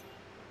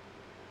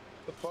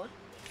 The fuck?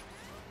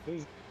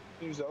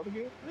 New Zelda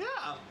game?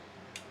 Yeah.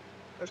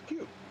 That's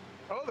cute.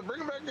 Oh, they're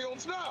bringing back the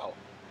old style.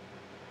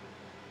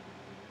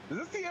 Is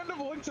this the end of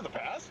A Link to the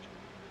Past?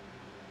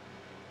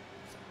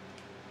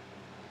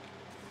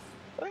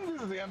 I think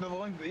this is the end of A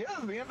Link. Yeah,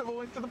 it's the end of A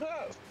Link to the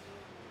Past.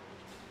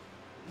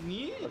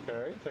 Yeah.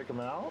 Okay, take him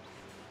out.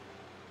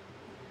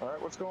 All right,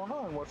 what's going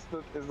on?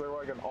 Is there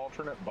like an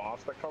alternate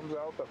boss that comes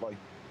out that like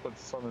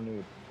puts us on a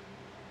new?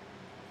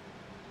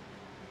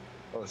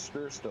 Oh, the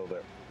spear's still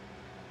there.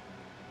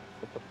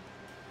 What the?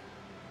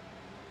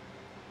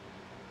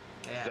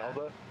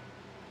 Yeah.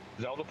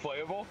 Zelda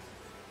playable?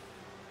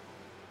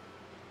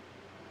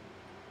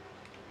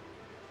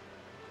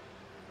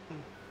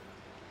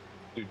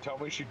 Dude, tell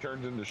me she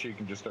turns into Sheik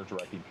and just starts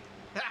wrecking.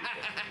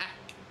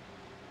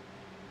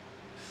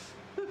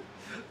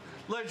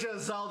 Legend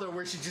of Zelda,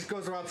 where she just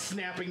goes around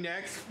snapping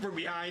necks from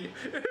behind.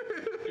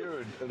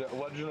 Dude,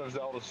 Legend of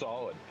Zelda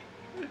Solid.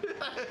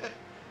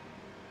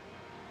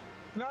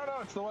 No,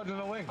 it's the Legend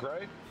of Link,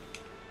 right?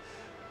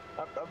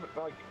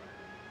 Like,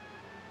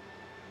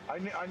 I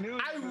knew.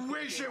 I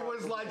wish it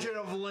was Legend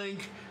of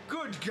Link.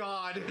 Good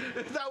God,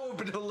 that would have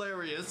been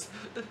hilarious.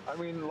 I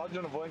mean,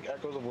 Legend of Link: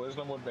 Echoes of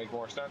Wisdom would make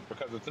more sense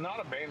because it's not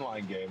a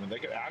mainline game, and they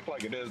could act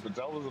like it is, but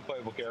Zelda's a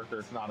playable character.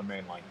 It's not a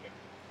mainline game.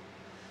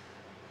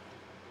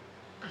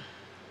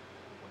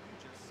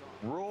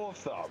 Rule of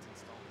thumb.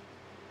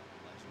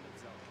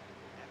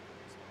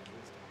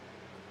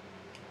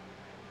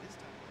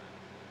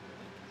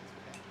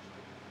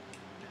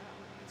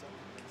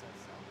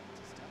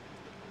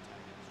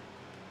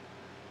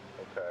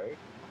 Okay.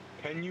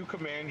 Can you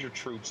command your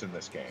troops in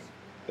this game?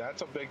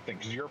 That's a big thing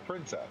because you're a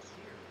princess,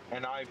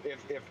 and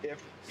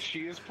if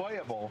she is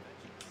playable,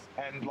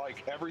 and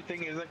like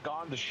everything isn't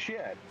gone to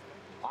shit,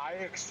 I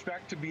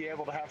expect to be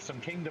able to have some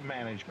kingdom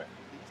management.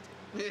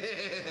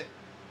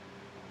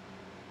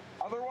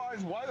 Otherwise,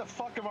 why the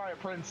fuck am I a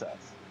princess,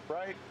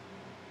 right?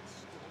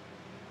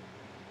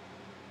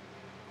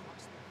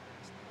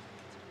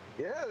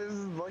 Yeah, this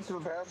is like the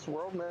past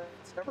world and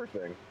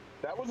everything.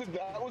 That was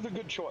a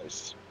good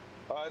choice.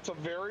 It's a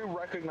very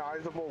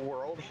recognizable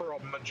world for a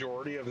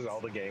majority of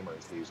Zelda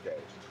gamers these days.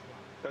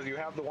 Because you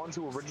have the ones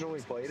who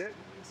originally played it.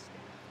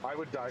 I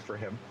would die for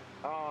him.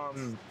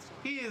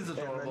 He is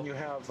adorable.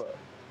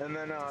 And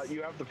then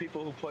you have the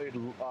people who played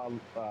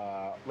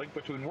Link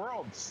Between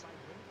Worlds.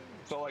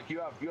 So like you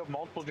have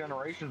multiple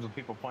generations of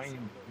people playing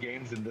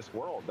games in this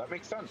world. That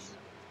makes sense.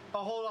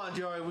 Oh, hold on,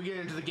 Joey. We get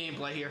into the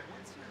gameplay here.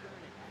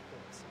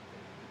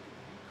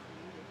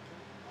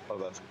 Oh,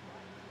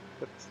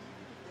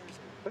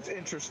 that's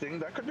interesting.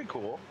 That could be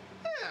cool.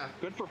 Yeah.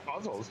 Good for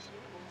puzzles.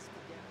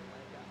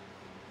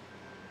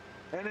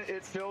 And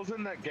it fills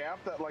in that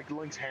gap that like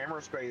Link's hammer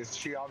space.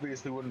 She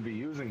obviously wouldn't be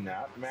using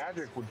that.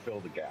 Magic would fill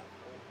the gap.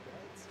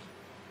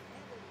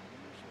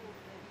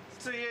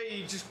 So yeah,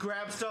 you just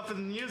grab stuff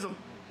and use them.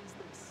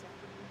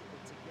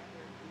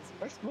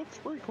 That looks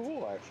pretty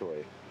cool,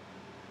 actually.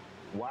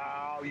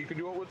 Wow, you can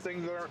do it with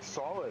things that aren't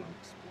solid.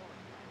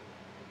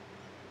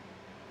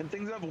 And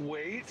things that have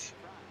weight.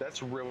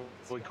 That's really,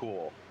 really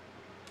cool.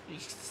 You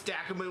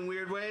stack them in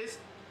weird ways.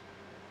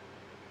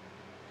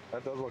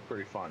 That does look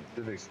pretty fun.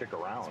 Do they stick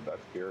around?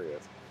 That's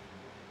curious.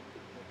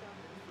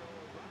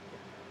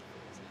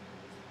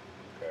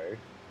 Okay.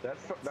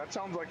 That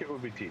sounds like it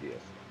would be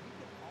tedious.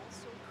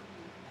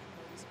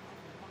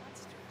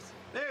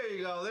 There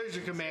you go. There's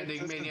your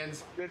commanding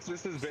minions. This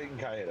is Bait and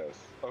Kaitos.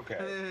 Okay.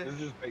 This is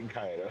just Bait and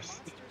Kaitos.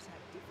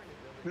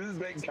 This is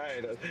Bait and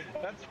Kaitos.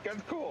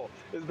 That's cool.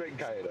 This is Bait and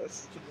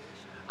Kaitos.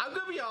 I'm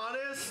gonna be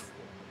honest.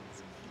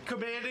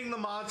 Commanding the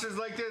monsters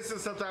like this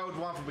is something I would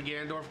want from a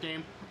Ganondorf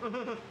game.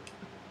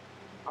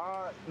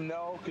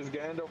 No, because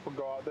Ganondorf would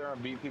go out there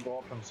and beat people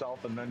up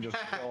himself and then just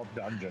fill up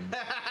dungeons.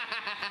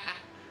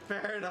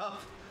 Fair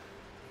enough.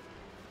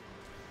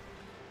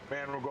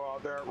 Man will go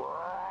out there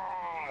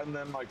and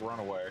then like run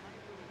away.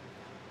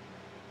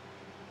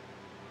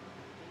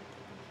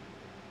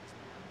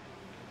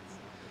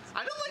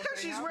 I don't like how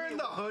she's wearing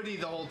the hoodie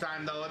the whole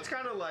time though. It's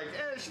kind of like,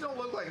 she don't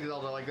look like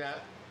Zelda like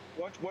that.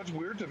 What's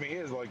weird to me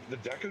is like the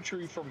Deku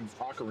Tree from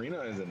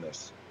Ocarina is in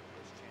this.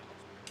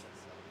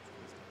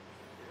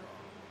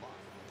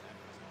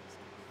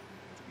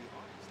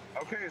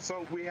 Okay,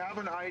 so we have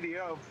an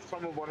idea of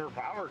some of what her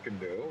power can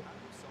do,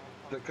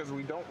 because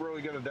we don't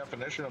really get a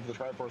definition of the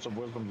Triforce of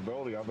Wisdom's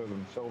ability other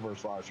than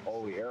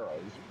silver/holy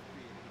arrows.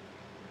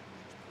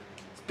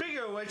 Speaking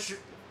of which,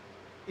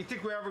 you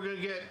think we're ever gonna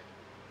get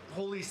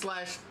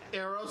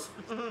holy/arrows?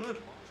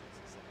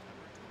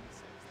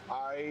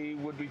 I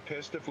would be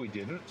pissed if we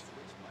didn't,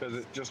 because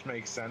it just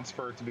makes sense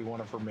for it to be one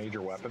of her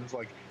major weapons.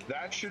 Like,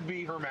 that should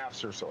be her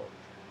Master Sword.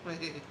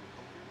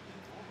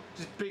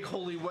 Just big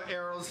holy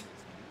arrows.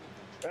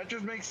 That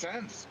just makes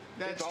sense.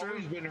 That's it's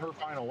always been her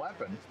final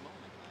weapon.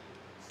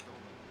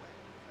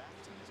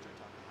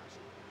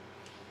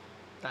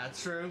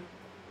 That's true.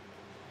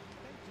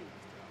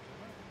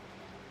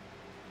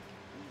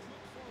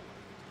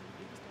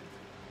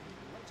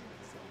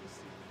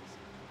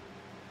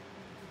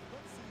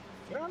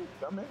 Yeah,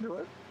 I'm into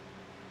it.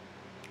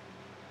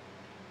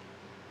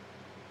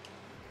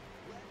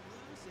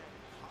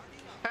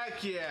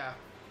 Heck yeah.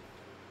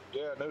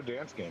 Yeah, no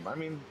dance game. I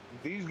mean,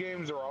 these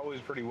games are always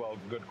pretty well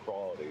good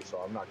quality, so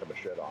I'm not going to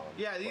shit on them.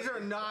 Yeah, these are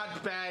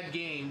not bad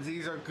games.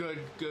 These are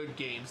good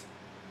games.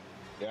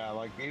 Yeah,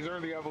 like, these are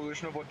the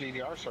evolution of what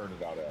DDR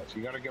started out as.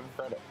 You got to give them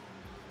credit.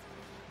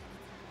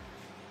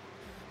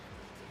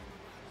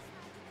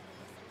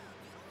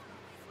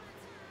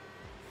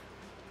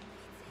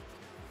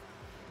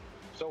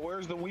 So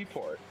where's the Wii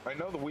port? I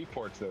know the Wii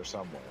port's there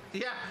somewhere.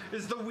 Yeah,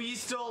 is the Wii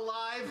still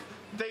alive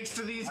thanks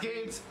to these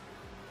games?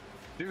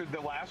 Dude, the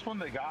last one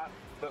they got,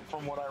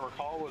 from what I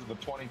recall, was the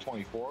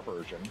 2024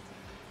 version.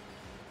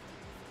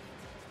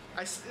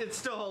 It's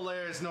still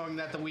hilarious knowing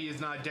that the Wii is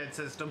not a dead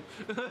system.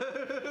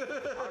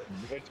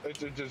 It's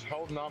just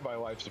holding on by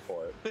life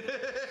support.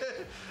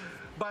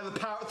 By the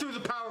power, through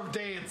the power of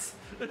dance.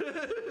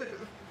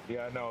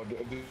 Yeah, no,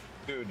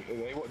 dude,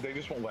 they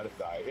just won't let it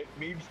die. It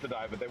needs to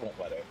die, but they won't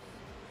let it.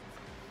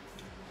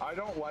 I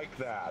don't like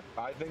that.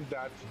 I think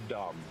that's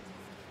dumb.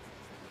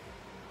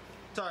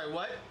 Sorry,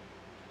 what?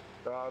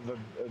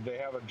 They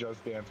have a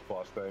Just Dance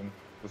Plus thing.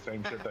 The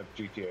same shit that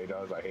GTA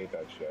does. I hate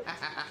that shit.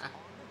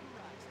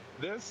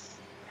 This...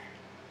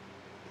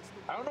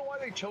 I don't know why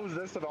they chose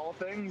this of all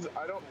things.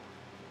 I don't...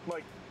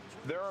 Like,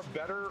 there are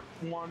better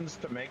ones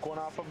to make one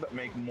off of that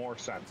make more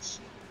sense.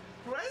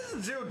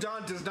 Horizon Zero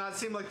Dawn does not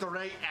seem like the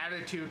right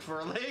attitude for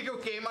a Lego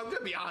game, I'm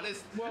gonna be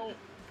honest. Well,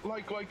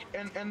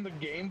 and the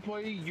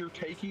gameplay, you're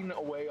taking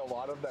away a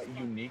lot of that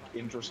unique,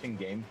 interesting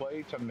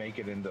gameplay to make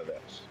it into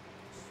this.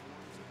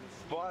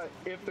 But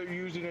if they're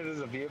using it as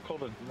a vehicle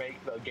to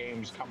make the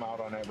games come out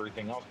on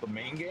everything else, the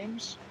main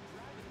games,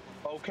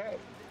 okay.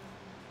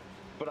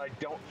 But I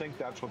don't think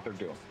that's what they're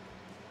doing.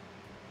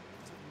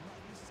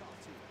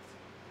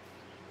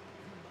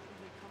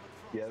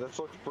 Yeah, this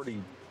looks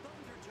pretty...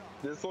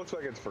 This looks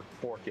like it's for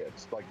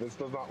kids. Like, this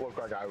does not look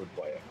like I would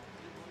play it.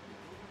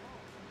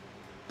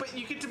 But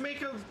you get to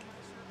make a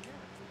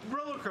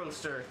roller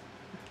coaster.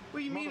 What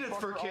do you mean it's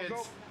for kids?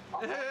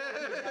 I'll go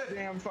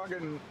damn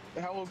fucking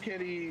Hello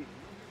Kitty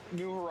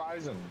New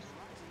Horizons.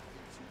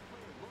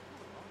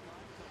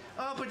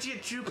 Oh, but you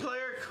had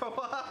two-player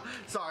co-op?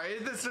 Sorry,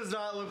 this does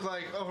not look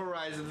like a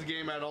Horizons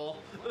game at all.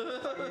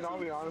 I mean, I'll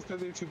be honest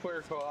with you,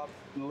 two-player co-op,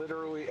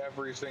 literally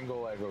every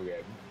single Lego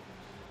game.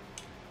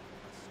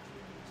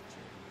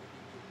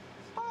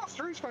 Oh,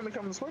 Street's finally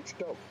coming to Switch.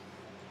 Dope.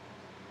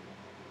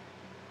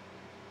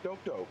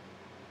 Dope.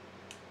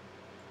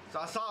 So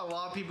I saw a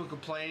lot of people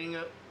complaining.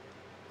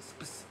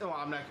 Oh,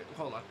 I'm not.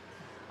 Hold on.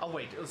 I'll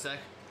wait a sec.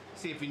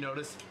 See if you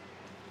notice.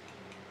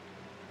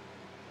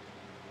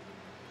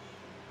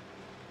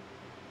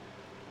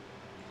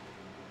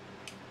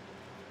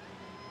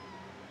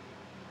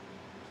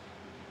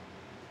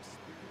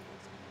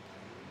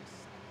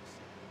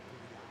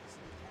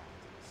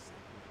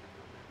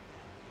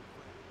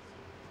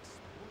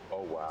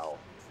 Oh wow,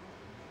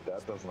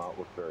 that does not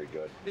look very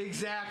good.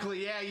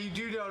 Exactly. Yeah, you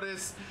do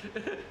notice.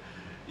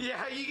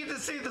 Yeah, you get to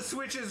see the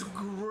Switch's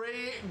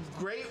great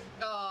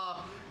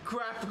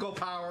graphical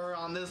power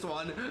on this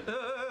one.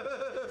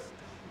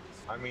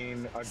 I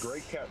mean, a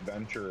Great Cat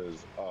Venture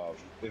is,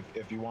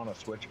 if you want a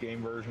Switch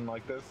game version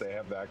like this, they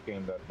have that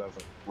game that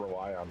doesn't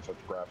rely on such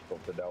graphical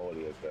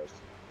fidelity as this.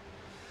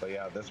 But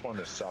yeah, this one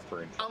is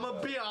suffering. I'm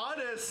gonna be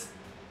honest.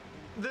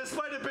 This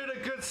might have been a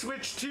good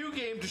Switch 2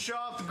 game to show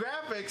off the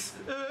graphics.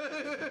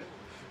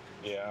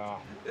 Yeah,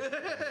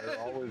 they're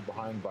always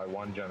behind by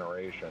one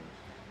generation.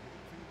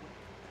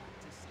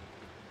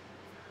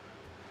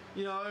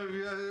 You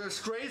know,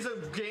 Stray's a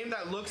game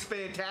that looks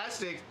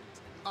fantastic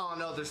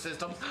on other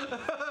systems.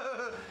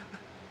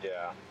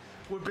 Yeah.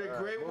 Would be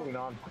great. Moving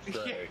on from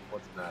Stray. Yeah.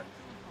 What's next?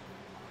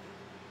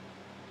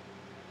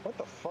 What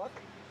the fuck?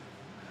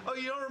 Oh,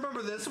 you don't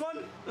remember this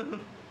one?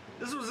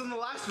 This was in the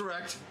last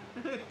Direct.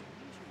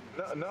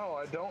 No,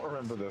 I don't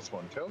remember this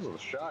one. Tales of the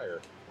Shire.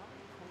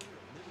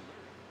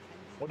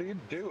 What do you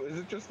do? Is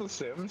it just The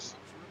Sims?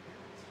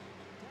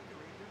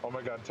 Oh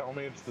my god, tell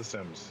me it's The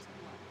Sims.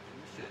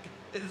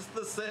 It's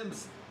The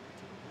Sims.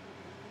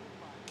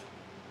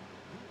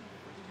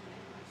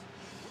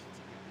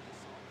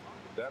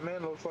 That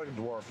man looks like a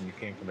dwarf and you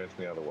can't convince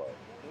me otherwise.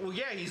 Well,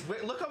 yeah,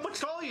 look how much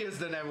taller he is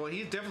than everyone.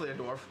 He's definitely a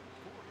dwarf.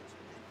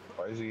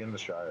 Why is he in the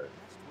Shire?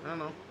 I don't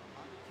know.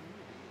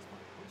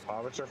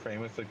 Hobbits are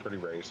famously pretty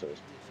racist.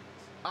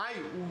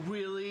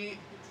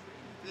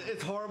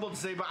 It's horrible to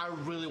say, but I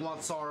really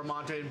want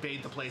Saruman to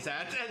invade the place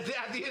at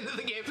the end of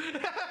the game.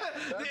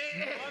 That's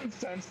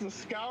nonsense. The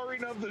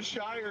scouring of the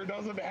Shire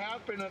doesn't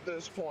happen at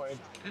this point.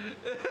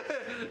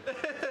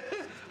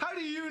 How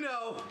do you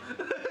know?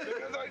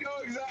 Because I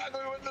know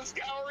exactly when the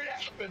scouring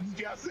happens,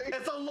 Jesse.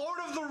 It's a Lord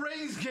of the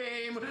Rings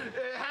game.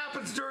 It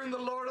happens during the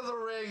Lord of the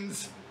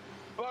Rings.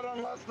 But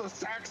unless the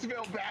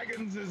Saxville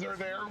Bagginses are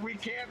there, we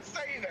can't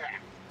say that.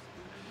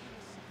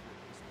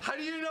 How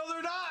do you know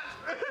they're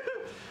not?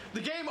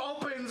 The game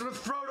opens with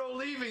Frodo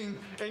leaving,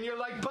 and you're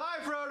like, bye,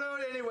 Frodo.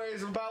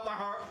 Anyways, about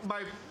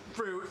my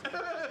fruit.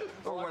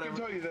 Or well, whatever. I can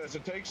tell you this,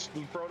 it takes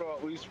Frodo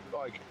at least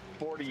like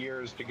 40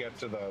 years to get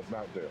to the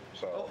Mount Doom.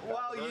 So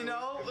well, you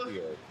know.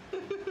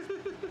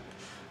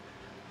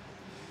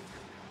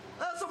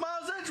 That's a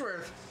Miles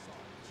Edgeworth.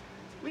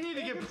 We need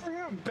to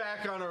get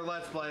back on our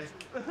Let's Play.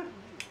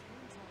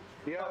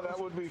 Yeah, that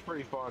would be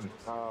pretty fun.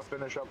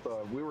 Finish up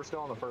we were still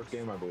on the first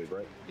game, I believe,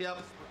 right? Yep.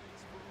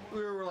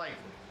 We were like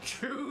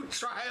 2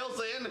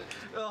 trials in.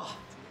 Ugh.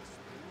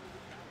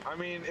 I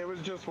mean, it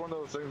was just one of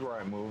those things where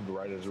I moved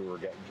right as we were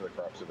getting to the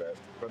crux of it.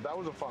 But that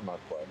was a fun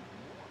Let's Play.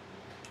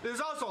 There's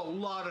also a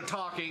lot of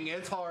talking.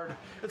 It's hard.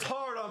 It's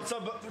hard on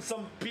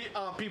some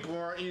people who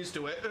aren't used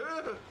to it.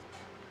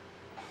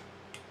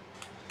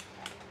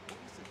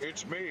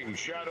 It's me,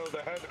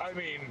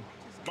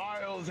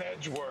 Miles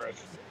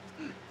Edgeworth.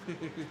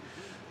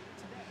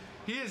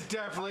 He is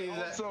definitely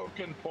I also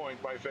can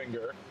point my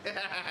finger.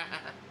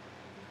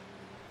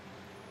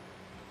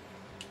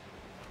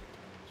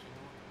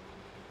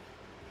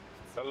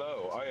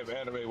 Hello, I am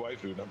anime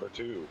waifu number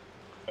 2.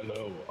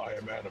 Hello, I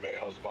am anime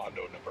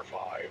husbando number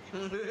 5.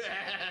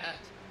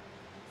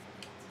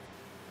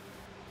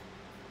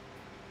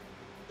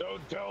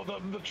 Don't tell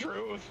them the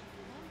truth.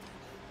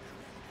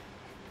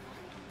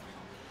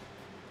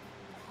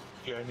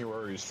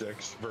 January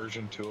 6th,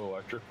 version 2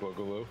 Electric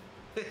Boogaloo.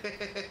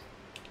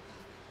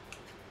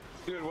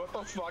 Dude, what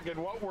the fuck? In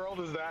what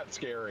world is that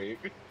scary?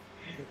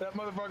 That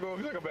motherfucker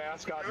looks like a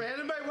mascot.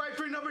 Anime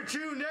waifu number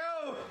 2,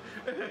 no!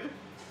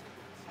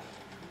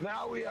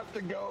 Now we have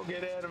to go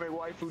get anime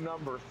waifu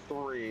number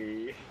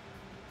 3.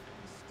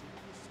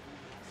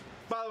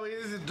 By the way,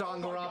 this is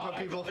Danganronpa,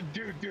 people.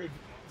 Dude,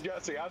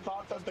 Jesse, I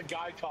thought that the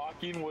guy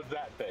talking was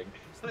that thing.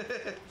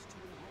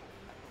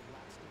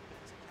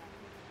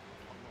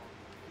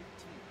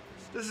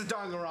 This is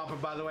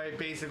Danganronpa, by the way,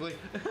 basically.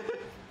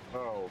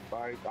 Oh,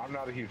 I'm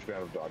not a huge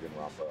fan of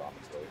Danganronpa,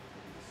 honestly.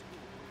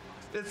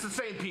 It's the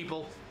same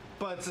people,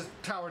 but it's a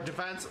tower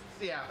defense.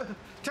 Yeah,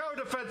 tower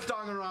defense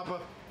Danganronpa.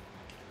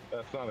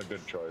 That's not a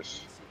good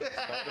choice.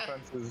 Tower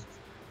defense is...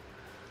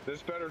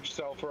 This better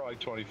sell for like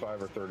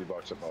 25 or 30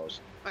 bucks at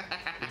most.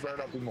 It better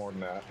not be more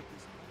than that.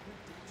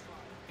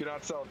 You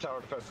cannot sell a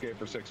tower defense game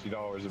for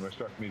 $60 and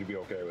expect me to be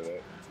okay with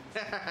it.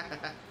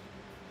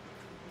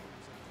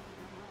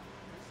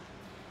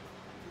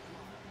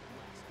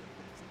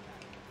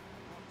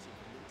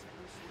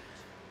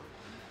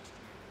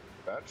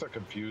 That's a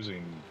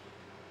confusing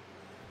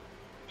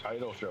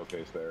title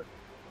showcase there.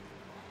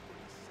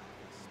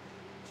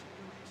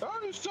 Oh,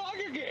 new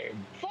Saga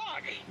game!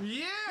 Fuck!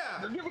 Yeah!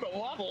 They're giving a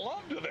lot of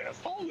love to this.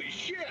 Holy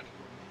shit!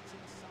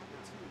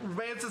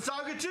 Romance and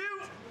Saga 2?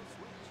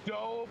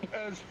 Dope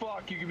as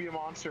fuck. You can be a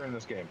monster in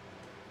this game.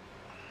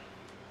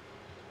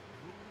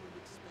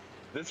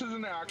 This is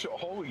an actual...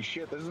 Holy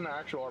shit, this is an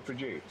actual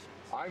RPG.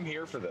 I'm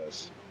here for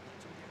this.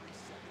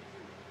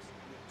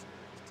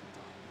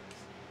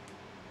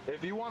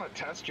 If you want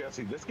to test,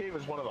 Jesse, this game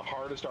is one of the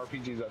hardest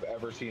RPGs I've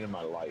ever seen in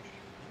my life.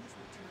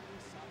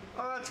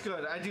 Oh, that's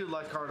good. I do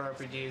like hard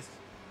RPGs.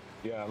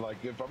 Yeah,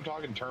 like if I'm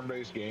talking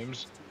turn-based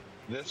games,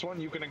 this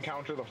one you can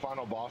encounter the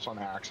final boss on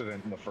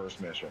accident in the first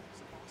mission.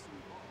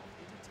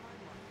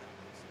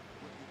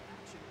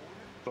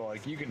 So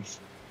like you can,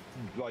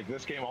 like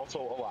this game also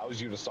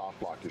allows you to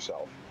soft lock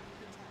yourself.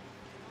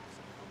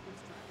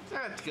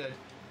 That's good.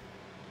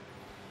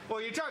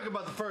 Well, you're talking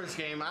about the first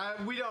game.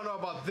 We don't know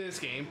about this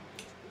game.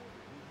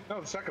 No,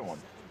 the second one.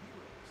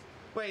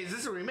 Wait, is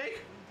this a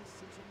remake?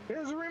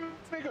 Yeah, it's a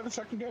remake of the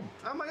second game.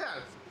 Oh my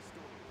god.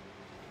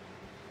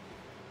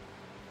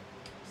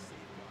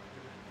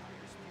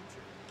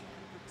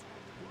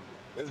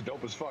 It's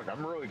dope as fuck.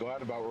 I'm really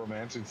glad about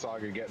Romancing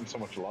Saga getting so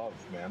much love,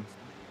 man.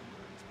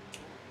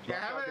 Yeah,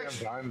 Not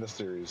goddamn time the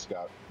series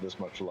got this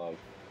much love.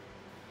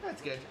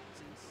 That's good.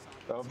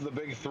 Of the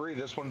big three,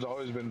 this one's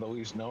always been the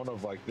least known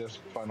of, like this,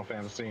 Final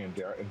Fantasy, and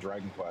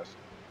Dragon Quest.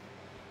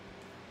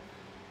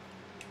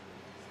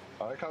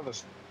 I like how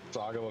this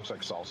Saga looks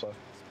like salsa.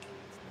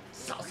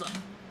 Salsa.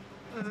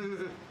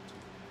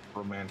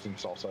 Romancing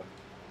salsa.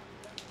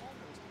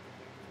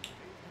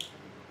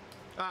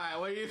 Alright,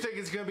 what do you think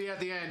it's gonna be at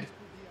the end?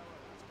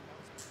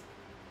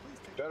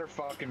 Better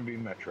fucking be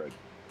Metroid.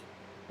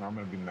 Or I'm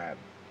gonna be mad.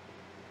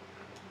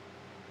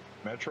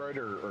 Metroid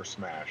or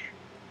Smash?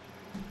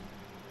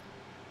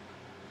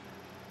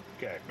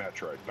 Okay,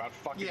 Metroid. About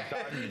fucking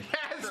time.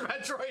 Yeah, it's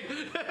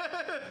Metroid.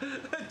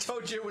 I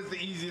told you it was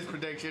the easiest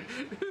prediction.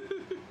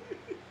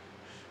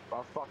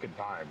 About fucking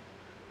time.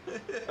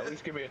 At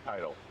least give me a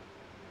title.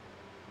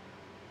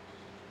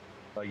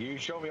 Like, you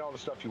show me all the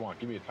stuff you want.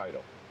 Give me a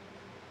title.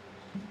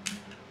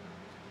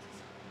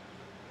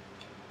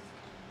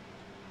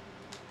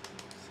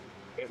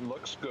 It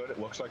looks good. It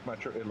looks like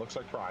Metro. It looks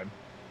like Prime.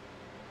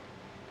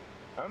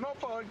 I don't know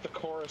if I like the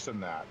chorus in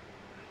that.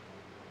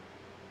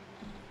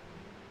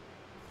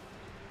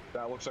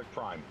 That looks like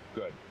Prime.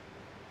 Good.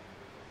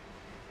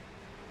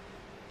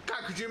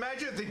 God, could you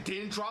imagine if they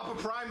didn't drop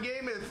a Prime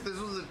game if this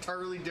was a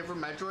totally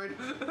different Metroid?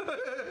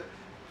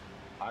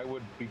 I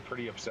would be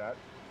pretty upset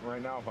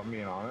right now if I'm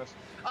being honest.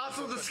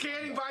 Also, the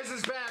scanning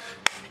visor's back.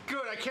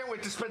 Good, I can't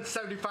wait to spend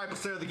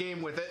 75% of the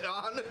game with it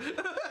on.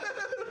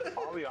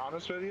 I'll be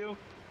honest with you.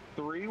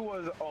 3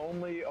 was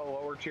only a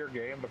lower tier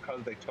game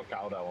because they took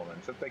out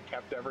elements. If they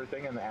kept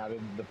everything and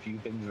added the few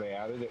things they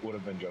added, it would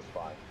have been just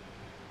fine.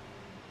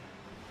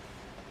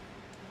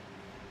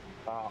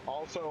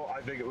 Also,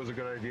 I think it was a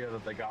good idea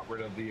that they got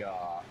rid of the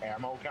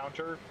ammo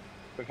counter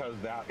because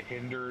that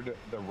hindered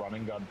the run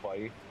and gun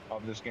play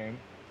of this game.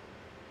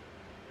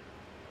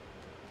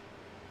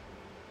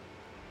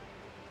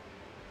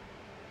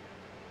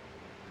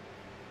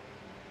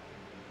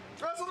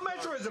 Also, the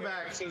Metroids are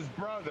back. His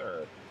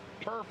brother,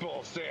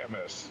 Purple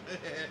Samus.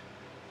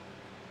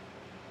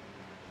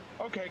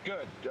 Okay,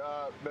 good.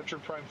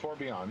 Metroid Prime 4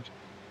 Beyond.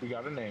 We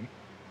got a name.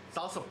 It's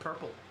also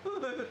purple.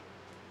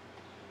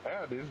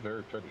 Yeah, it is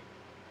very pretty.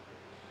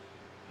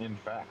 In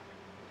fact.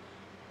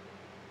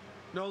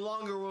 No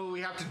longer will we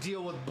have to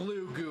deal with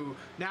blue goo.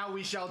 Now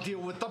we shall deal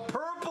with the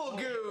purple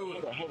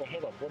goo. Hold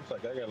up. 1 sec.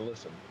 I gotta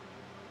listen.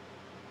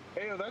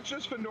 Hey, that's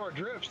just Pandora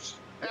Drifts.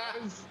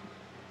 Guys,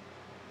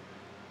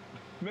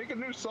 make a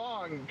new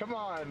song. Come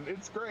on.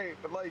 It's great.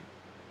 But, like,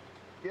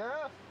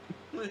 yeah.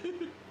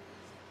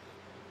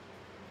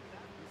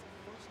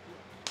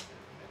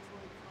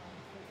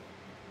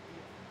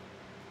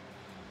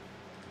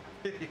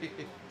 Is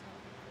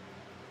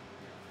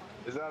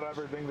that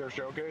everything they're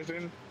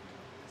showcasing?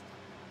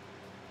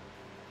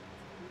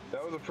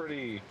 That was a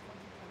pretty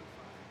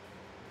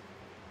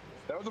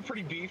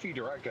beefy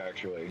direct,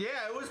 actually.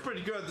 Yeah, it was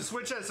pretty good. The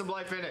Switch has some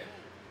life in it.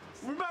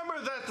 Remember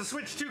that the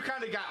Switch 2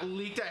 kind of got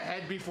leaked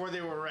ahead before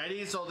they were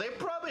ready, so they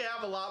probably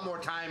have a lot more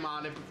time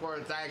on it before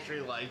it's actually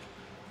like,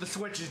 the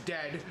Switch is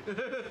dead.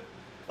 A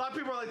lot of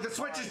people are like, the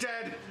Switch is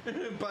dead,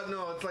 but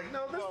no, it's like,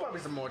 no, there's probably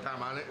some more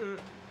time on it.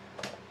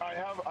 I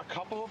have a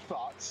couple of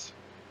thoughts,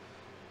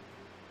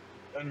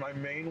 and my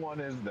main one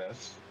is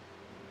this.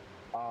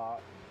 Oh,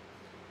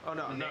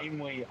 no,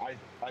 namely,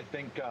 I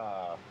think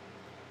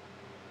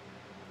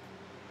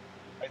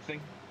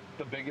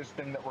the biggest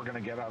thing that we're going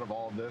to get out of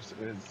all of this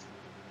is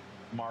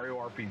Mario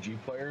RPG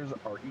players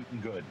are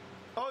eating good.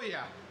 Oh,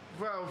 yeah.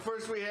 Well,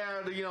 first we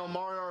had,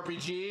 Mario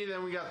RPG,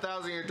 then we got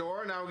Thousand Year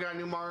Door, now we got a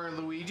new Mario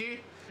and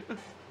Luigi.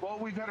 Well,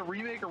 we've had a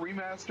remake, a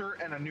remaster,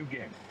 and a new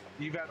game.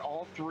 You've had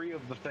all three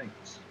of the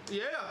things.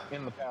 Yeah.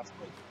 In the past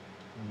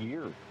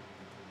year.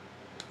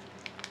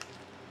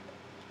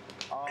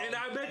 And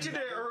I mentioned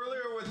it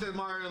earlier with the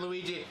Mario and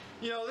Luigi.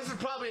 This is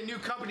probably a new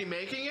company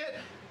making it.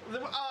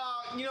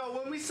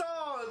 When we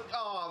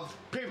saw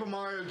Paper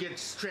Mario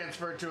gets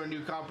transferred to a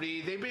new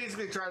company, they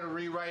basically tried to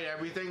rewrite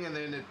everything, and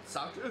then it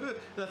sucked.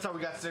 That's how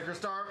we got Sticker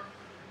Star.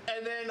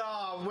 And then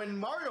when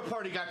Mario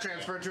Party got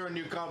transferred to a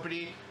new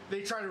company,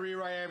 they tried to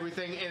rewrite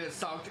everything, and it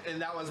sucked.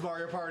 And that was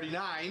Mario Party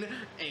 9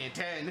 and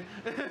 10.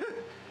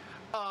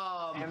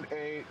 And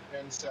 8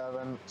 and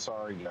 7.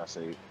 Sorry,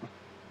 Jesse.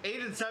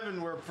 8 and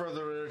 7 were for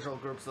the original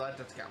group, so that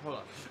doesn't count. Hold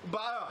on.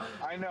 But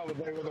I know,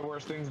 but they were the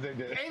worst things they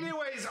did.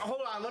 Anyways,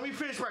 hold on. Let me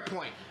finish my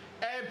point.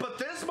 But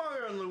this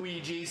Mario and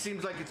Luigi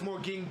seems like it's more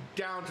getting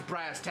down to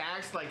brass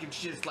tacks. Like,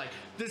 it's just like,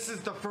 this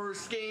is the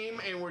first game,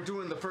 and we're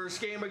doing the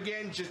first game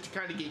again just to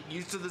kind of get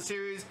used to the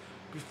series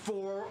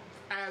before,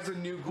 as a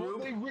new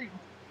group.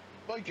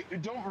 Well,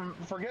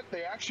 don't forget,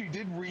 they actually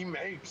did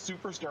remake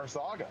Superstar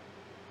Saga.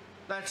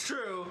 That's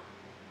true.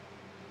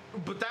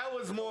 But that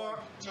was more,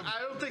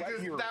 I don't think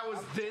that was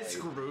this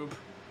group.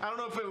 I don't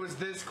know if it was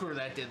this crew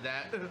that did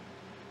that.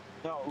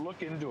 No,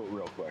 look into it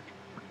real quick.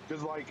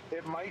 Because,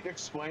 it might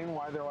explain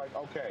why they're like,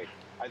 okay,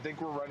 I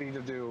think we're ready to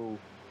do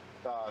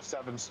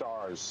 7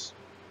 stars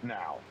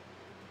now.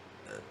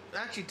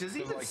 Actually, does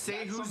he even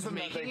say who's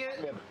making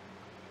it?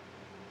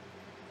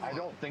 I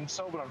don't think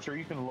so, but I'm sure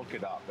you can look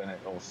it up and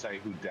it'll say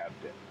who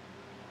debbed it.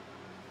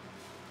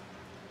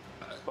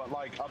 But,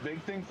 a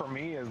big thing for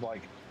me is,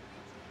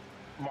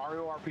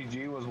 Mario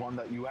RPG was one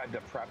that you had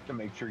to prep to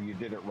make sure you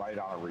did it right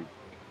on a remake,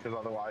 because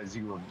otherwise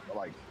you were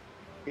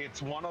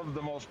it's one of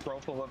the most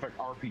prolific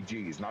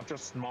RPGs, not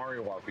just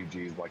Mario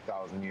RPGs like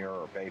Thousand Year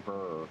or Paper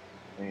or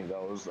any of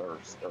those or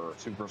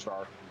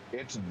Superstar.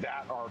 It's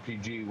that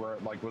RPG where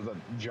it was a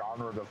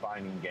genre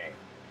defining game.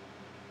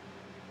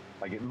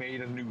 It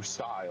made a new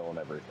style and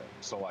everything.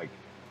 So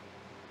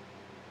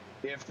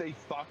if they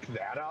fuck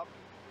that up,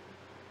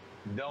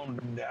 they'll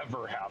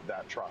never have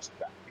that trust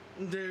back.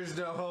 There's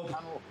no hope.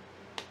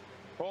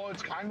 Well,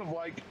 it's kind of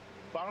like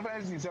Final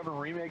Fantasy VII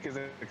Remake is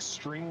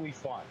extremely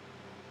fun.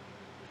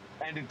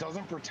 And it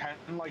doesn't pretend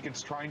like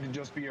it's trying to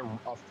just be a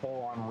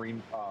full-on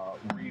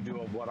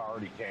redo of what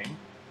already came.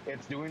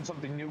 It's doing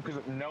something new because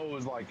it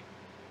knows,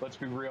 let's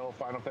be real,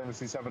 Final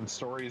Fantasy VII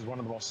story is one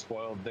of the most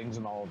spoiled things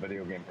in all of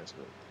video game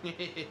history.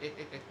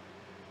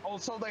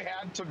 Also, they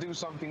had to do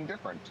something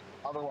different.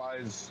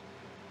 Otherwise,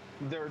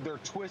 their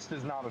twist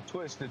is not a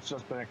twist, it's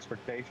just an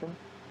expectation.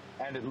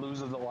 And it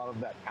loses a lot of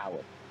that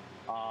palette.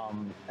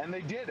 And they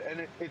did,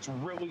 and it's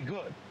really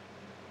good.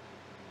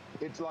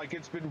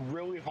 It's been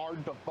really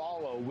hard to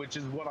follow, which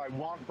is what I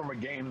want from a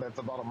game that's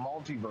about a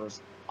multiverse.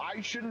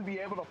 I shouldn't be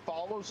able to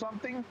follow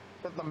something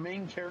that the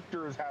main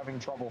character is having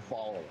trouble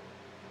following.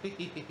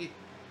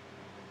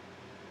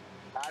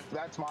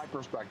 That's my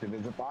perspective,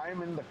 is if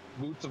I'm in the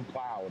boots of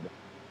Cloud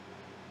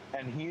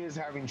and he is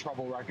having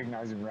trouble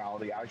recognizing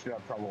reality, I should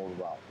have trouble as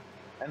well.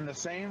 And the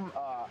same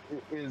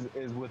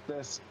is with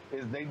this,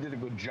 is they did a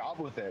good job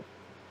with it,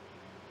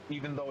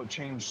 even though it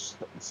changed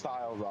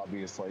styles,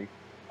 obviously.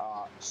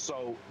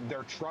 So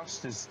their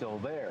trust is still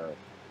there.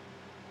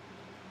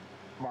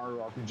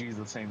 Mario RPG is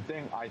the same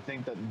thing. I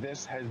think that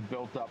this has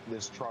built up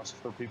this trust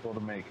for people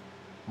to make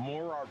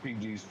more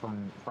RPGs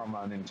from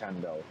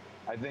Nintendo.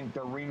 I think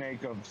the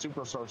remake of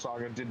Superstar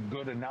Saga did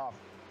good enough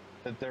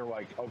that they're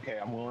like, okay,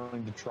 I'm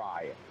willing to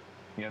try it.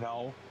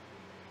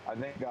 I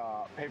think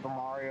Paper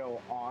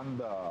Mario on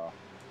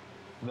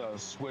the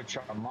Switch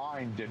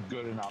Online did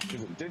good enough,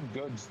 because it did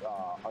good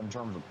in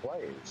terms of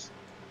plays.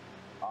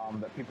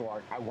 That people are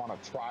like, I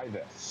want to try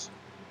this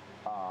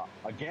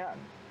again.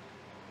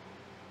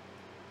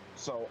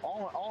 So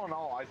all in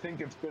all, I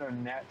think it's been a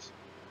net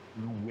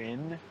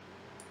win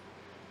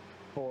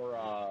for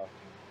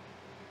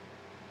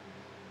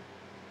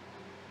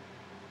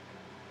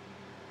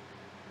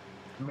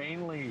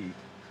mainly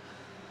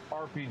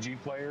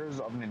RPG players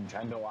of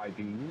Nintendo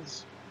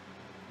IPs.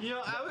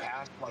 The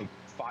past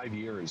 5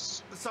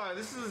 years. Sorry,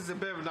 this is a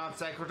bit of a non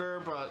sequitur,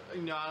 but I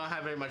don't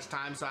have very much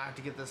time, so I have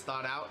to get this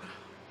thought out.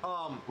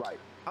 Right.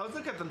 I was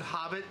looking at the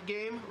Hobbit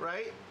game,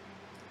 right?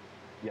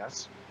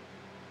 Yes.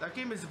 That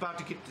game is about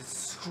to get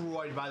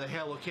destroyed by the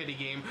Hello Kitty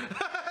game. Oh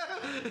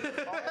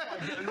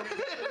my goodness,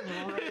 that is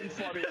really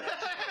funny.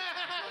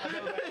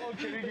 The Hello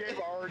Kitty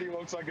game already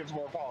looks like it's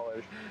more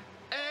polished.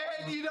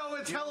 And you know,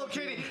 it's Hello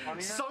Kitty.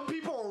 Some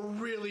people are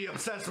really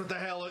obsessed with the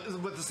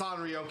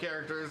Sanrio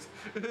characters.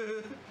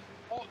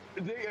 Oh,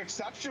 they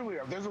exceptionally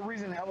are. There's a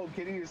reason Hello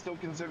Kitty is still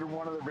considered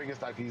one of their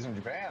biggest IPs in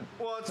Japan.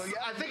 Well, it's, so,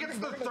 yeah, I think it's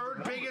the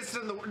third biggest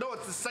in the... No,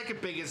 it's the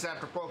second biggest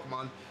after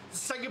Pokemon. It's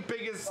the second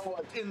biggest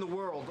in the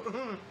world.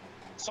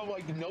 So,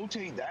 like,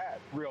 notate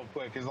that real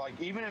quick, is like,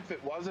 even if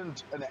it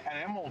wasn't an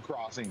Animal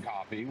Crossing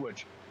copy,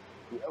 which,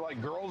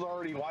 like, girls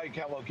already like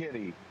Hello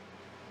Kitty,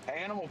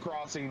 Animal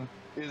Crossing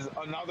is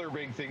another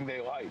big thing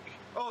they like.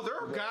 Oh, there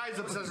are guys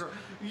obsessed with...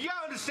 You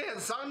gotta understand,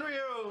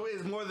 Sanrio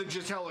is more than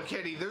just Hello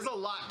Kitty. There's a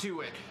lot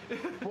to it.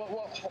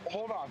 well,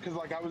 hold on, because,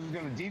 like, I was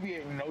going to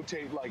deviate and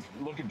notate, like,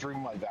 look at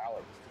Dreamlight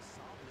Valley.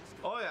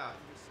 Oh, yeah.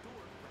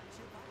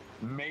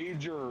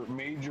 Major,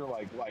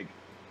 like,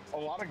 a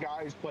lot of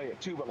guys play it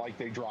too, but, like,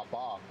 they drop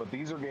off. But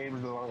these are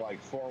games that are, like,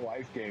 for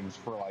life games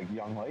for, like,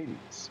 young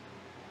ladies.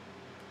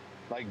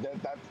 Like,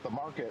 that's the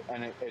market,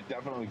 and it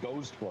definitely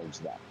goes towards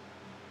that.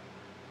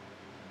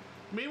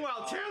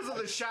 Meanwhile, Tales of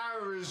the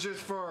Shire is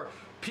just for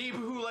people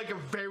who like a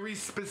very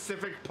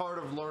specific part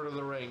of Lord of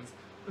the Rings.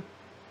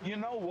 You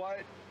know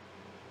what?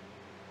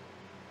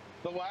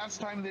 The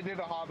last time they did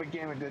a Hobbit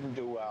game, it didn't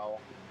do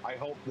well. I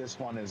hope this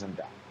one isn't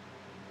that.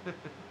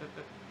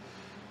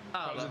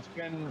 Because it's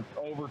been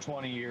over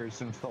 20 years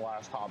since the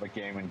last Hobbit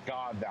game, and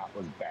God, that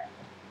was bad.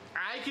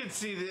 I could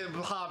see the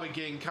Hobbit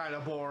game kind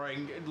of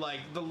boring,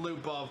 like the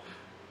loop of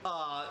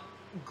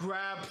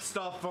grab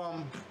stuff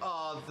from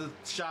the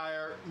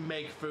Shire,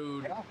 make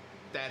food. Yeah,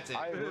 that's it.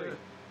 I agree.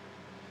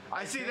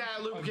 I see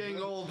that loop getting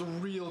old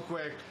real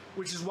quick,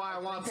 which is why I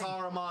want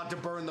Saruman to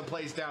burn the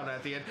place down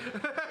at the end.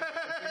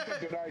 I think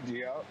a good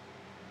idea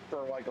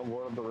for like a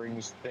Lord of the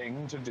Rings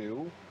thing to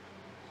do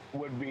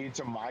would be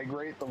to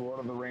migrate the Lord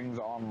of the Rings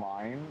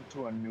online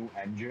to a new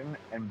engine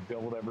and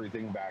build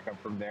everything back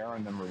up from there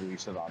and then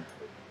release it on.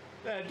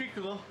 That'd be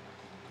cool.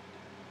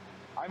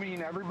 I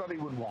mean, everybody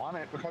would want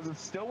it because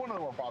it's still one of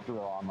the more popular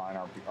online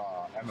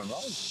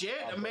MMOs.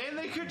 Shit, man,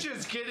 they could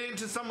just get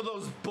into some of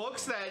those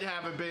books that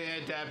haven't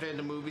been adapted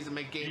into movies and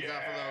make games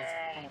off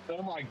of those.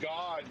 Oh my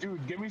god,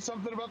 dude, give me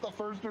something about the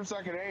first or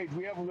second age.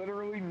 We have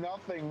literally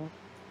nothing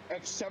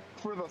except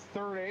for the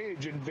third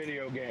age in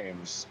video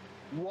games.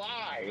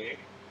 Why?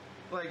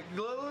 Like,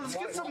 let's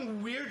get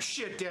some weird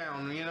shit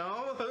down, you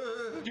know?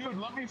 Dude,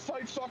 let me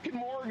fight fucking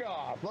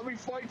Morgoth. Let me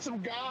fight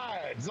some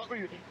gods. Let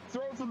me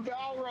throw some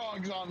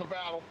Balrogs on the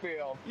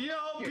battlefield. Yo,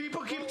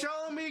 people keep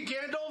telling me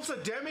Gandalf's a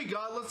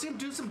demigod. Let's see him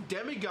do some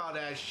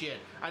demigod-ass shit.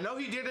 I know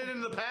he did it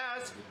in the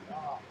past.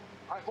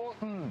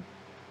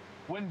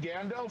 When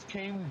Gandalf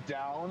came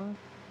down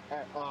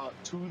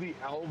to the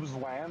elves'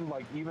 land,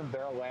 like, even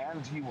their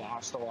land, he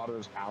lost a lot of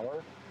his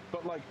power.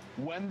 But, like,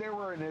 when they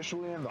were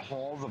initially in the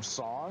Halls of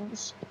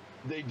Songs,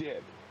 they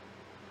did,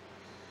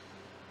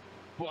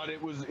 but it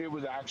was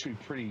actually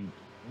pretty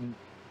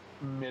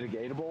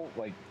mitigatable.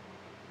 Like,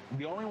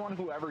 the only one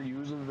who ever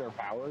uses their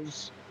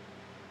powers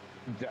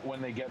that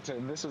when they get to,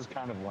 and this is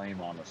kind of lame,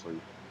 honestly,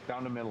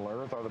 down to Middle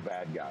Earth are the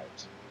bad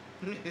guys.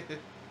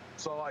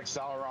 So like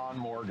Sauron,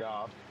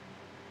 Morgoth,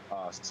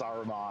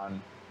 Saruman,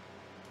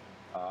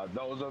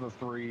 those are the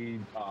three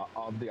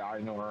of the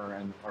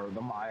Ainur or the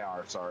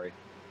Maiar, sorry,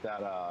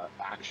 that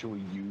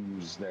actually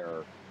use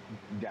their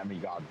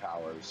demigod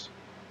powers.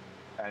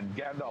 And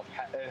Gandalf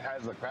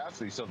has the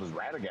capacity, so does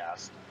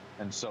Radagast,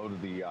 and so do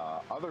the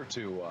other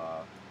two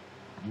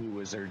blue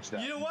wizards.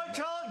 That, you know what?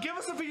 Give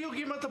us a video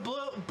game about the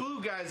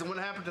blue guys and what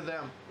happened to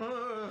them.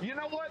 You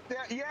know what?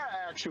 Yeah,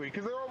 actually,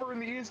 because they're over in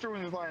the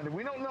Easterwings land, and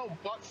we don't know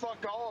butt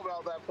fuck all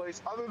about that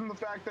place, other than the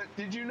fact that,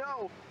 did you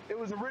know, it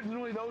was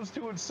originally those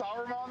two and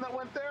Saruman that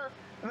went there,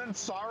 and then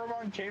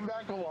Saruman came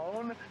back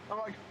alone? I'm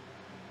like,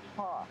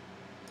 huh.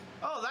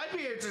 Oh, that'd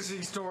be an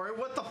interesting story.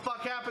 What the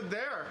fuck happened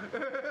there?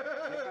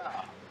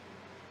 Yeah.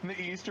 And the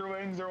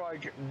Easterwings are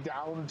like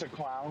down to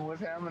clown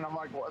with him, and I'm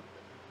like, what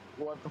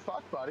the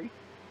fuck, buddy?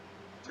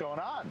 What's going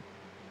on?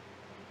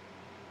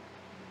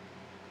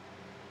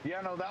 Yeah,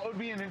 no, that would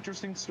be an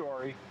interesting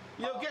story.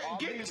 You know,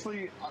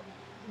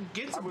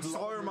 get some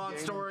Saruman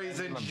stories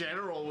in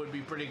general would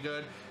be pretty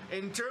good.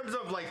 In terms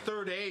of like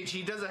third age,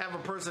 he doesn't have a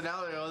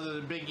personality other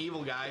than big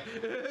evil guy.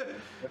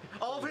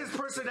 All of his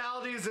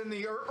personality is in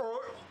the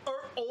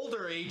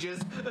older ages.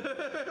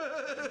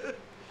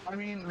 I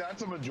mean,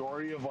 that's a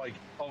majority of like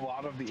a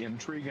lot of the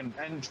intrigue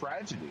and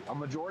tragedy. A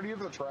majority of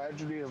the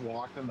tragedy is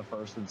locked in the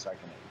first and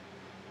second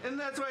age. And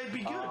that's why it'd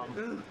be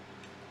good.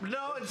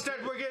 No,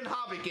 instead we're getting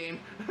Hobbit game.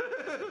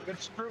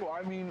 It's true.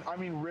 I mean,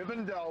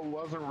 Rivendell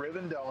wasn't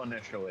Rivendell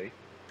initially.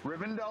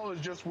 Rivendell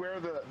is just where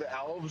the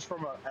elves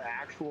from an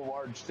actual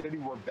large city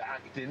were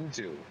backed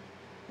into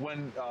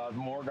when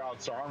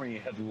Morgoth's army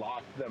had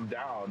locked them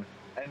down,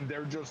 and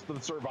they're just the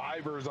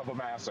survivors of a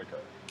massacre.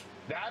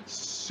 That's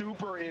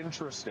super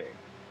interesting.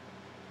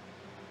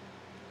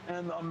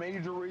 And a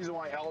major reason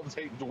why elves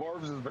hate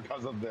dwarves is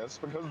because of this,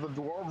 because the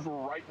dwarves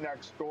were right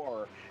next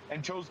door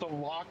and chose to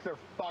lock their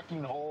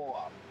fucking hole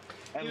up.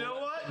 And you know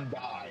what? Them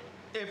die.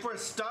 If we're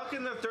stuck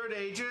in the Third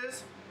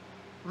Ages,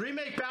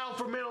 remake Battle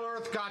for Middle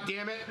Earth,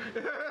 goddammit.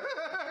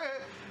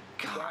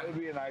 God. That would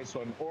be a nice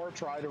one. Or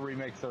try to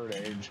remake Third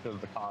Age because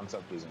the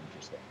concept is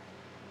interesting.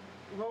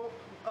 Well,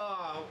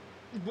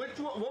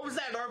 what was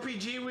that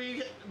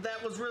RPG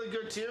that was really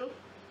good too?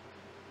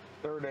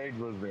 Third Age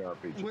was the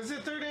RPG. Was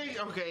it Third Age?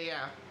 Okay,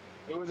 yeah.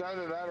 It was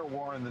either that or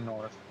War in the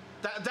North.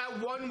 That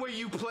one where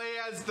you play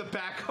as the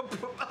backup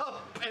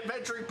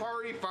adventuring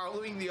party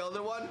following the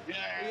other one?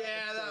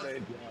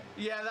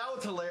 That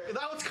was hilarious.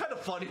 That was kind of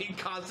funny in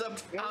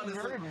concept,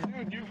 honestly.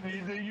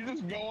 Dude, you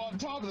just go on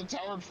top of the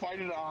tower and fight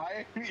an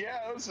eye?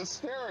 Yeah, it was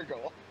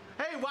hysterical.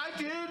 Hey, why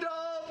did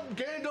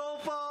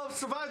Gandalf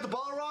survive the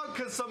Balrog?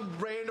 Because some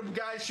random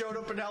guy showed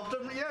up and helped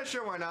him? Yeah,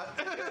 sure, why not?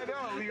 Yeah,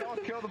 no, we all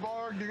killed the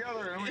Balrog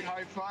together and we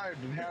high-fived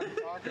and had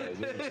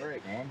tacos. It was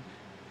great, man.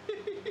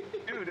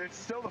 Dude, it's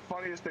still the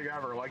funniest thing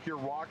ever. Like, you're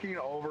walking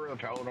over the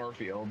Pelennor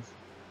fields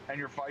and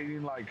you're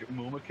fighting, like,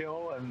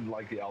 Mumakil and,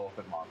 like, the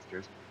elephant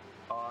monsters.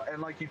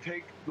 And, like, you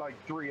take, like,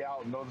 3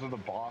 out and those are the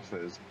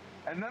bosses.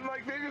 And then,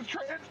 like, they just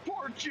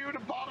transport you to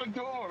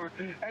Barad-dûr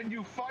and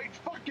you fight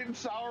fucking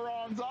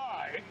Sauron's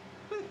eye.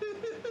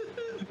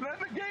 Then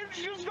the game's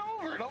just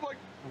over. And I'm like,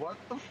 what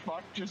the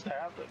fuck just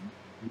happened?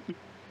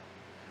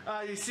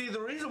 You see,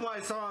 the reason why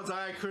Sauron's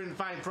eye couldn't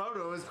find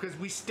Frodo is because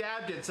we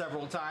stabbed it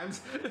several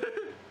times.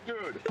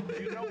 Dude,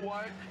 you know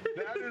what?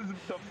 That is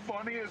the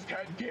funniest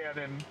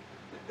headcanon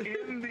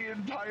in the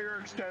entire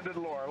extended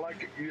lore.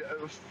 Like,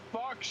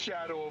 fuck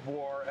Shadow of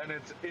War and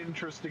its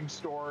interesting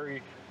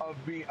story of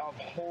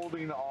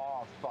holding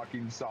off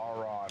fucking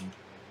Sauron.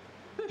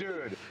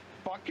 Dude,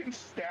 fucking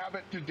stab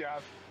it to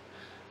death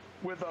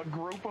with a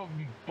group of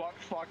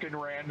butt-fucking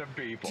random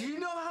people. Do you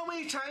know how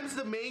many times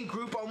the main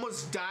group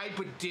almost died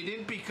but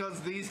didn't because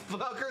these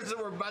fuckers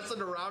were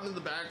messing around in the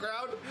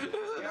background?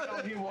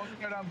 Yeah, he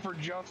looked at them for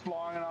just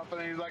long enough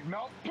and he's like,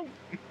 nope.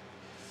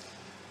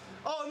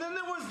 Oh, and then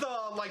there was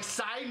the, like,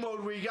 side mode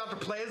where you got to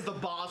play as the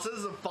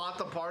bosses and fought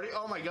the party.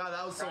 Oh my god,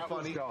 that was so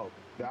funny.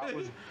 That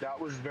was dope. That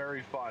was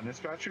very fun,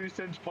 especially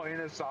since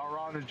playing as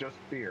Sauron is just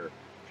fear.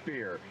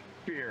 Fear.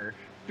 Fear.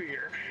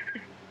 Fear.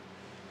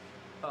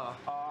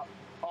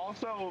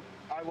 Also,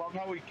 I love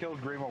how we killed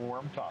Grima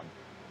Wormtongue.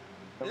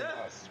 That was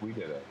us. We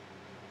did it.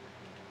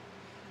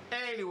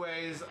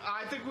 Anyways,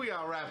 I think we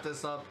gotta wrap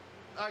this up.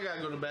 I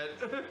gotta go to bed.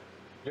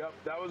 Yep,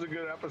 that was a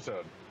good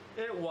episode.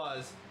 It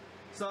was.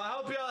 So I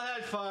hope y'all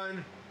had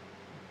fun.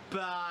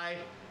 Bye.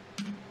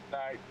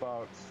 Night,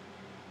 folks.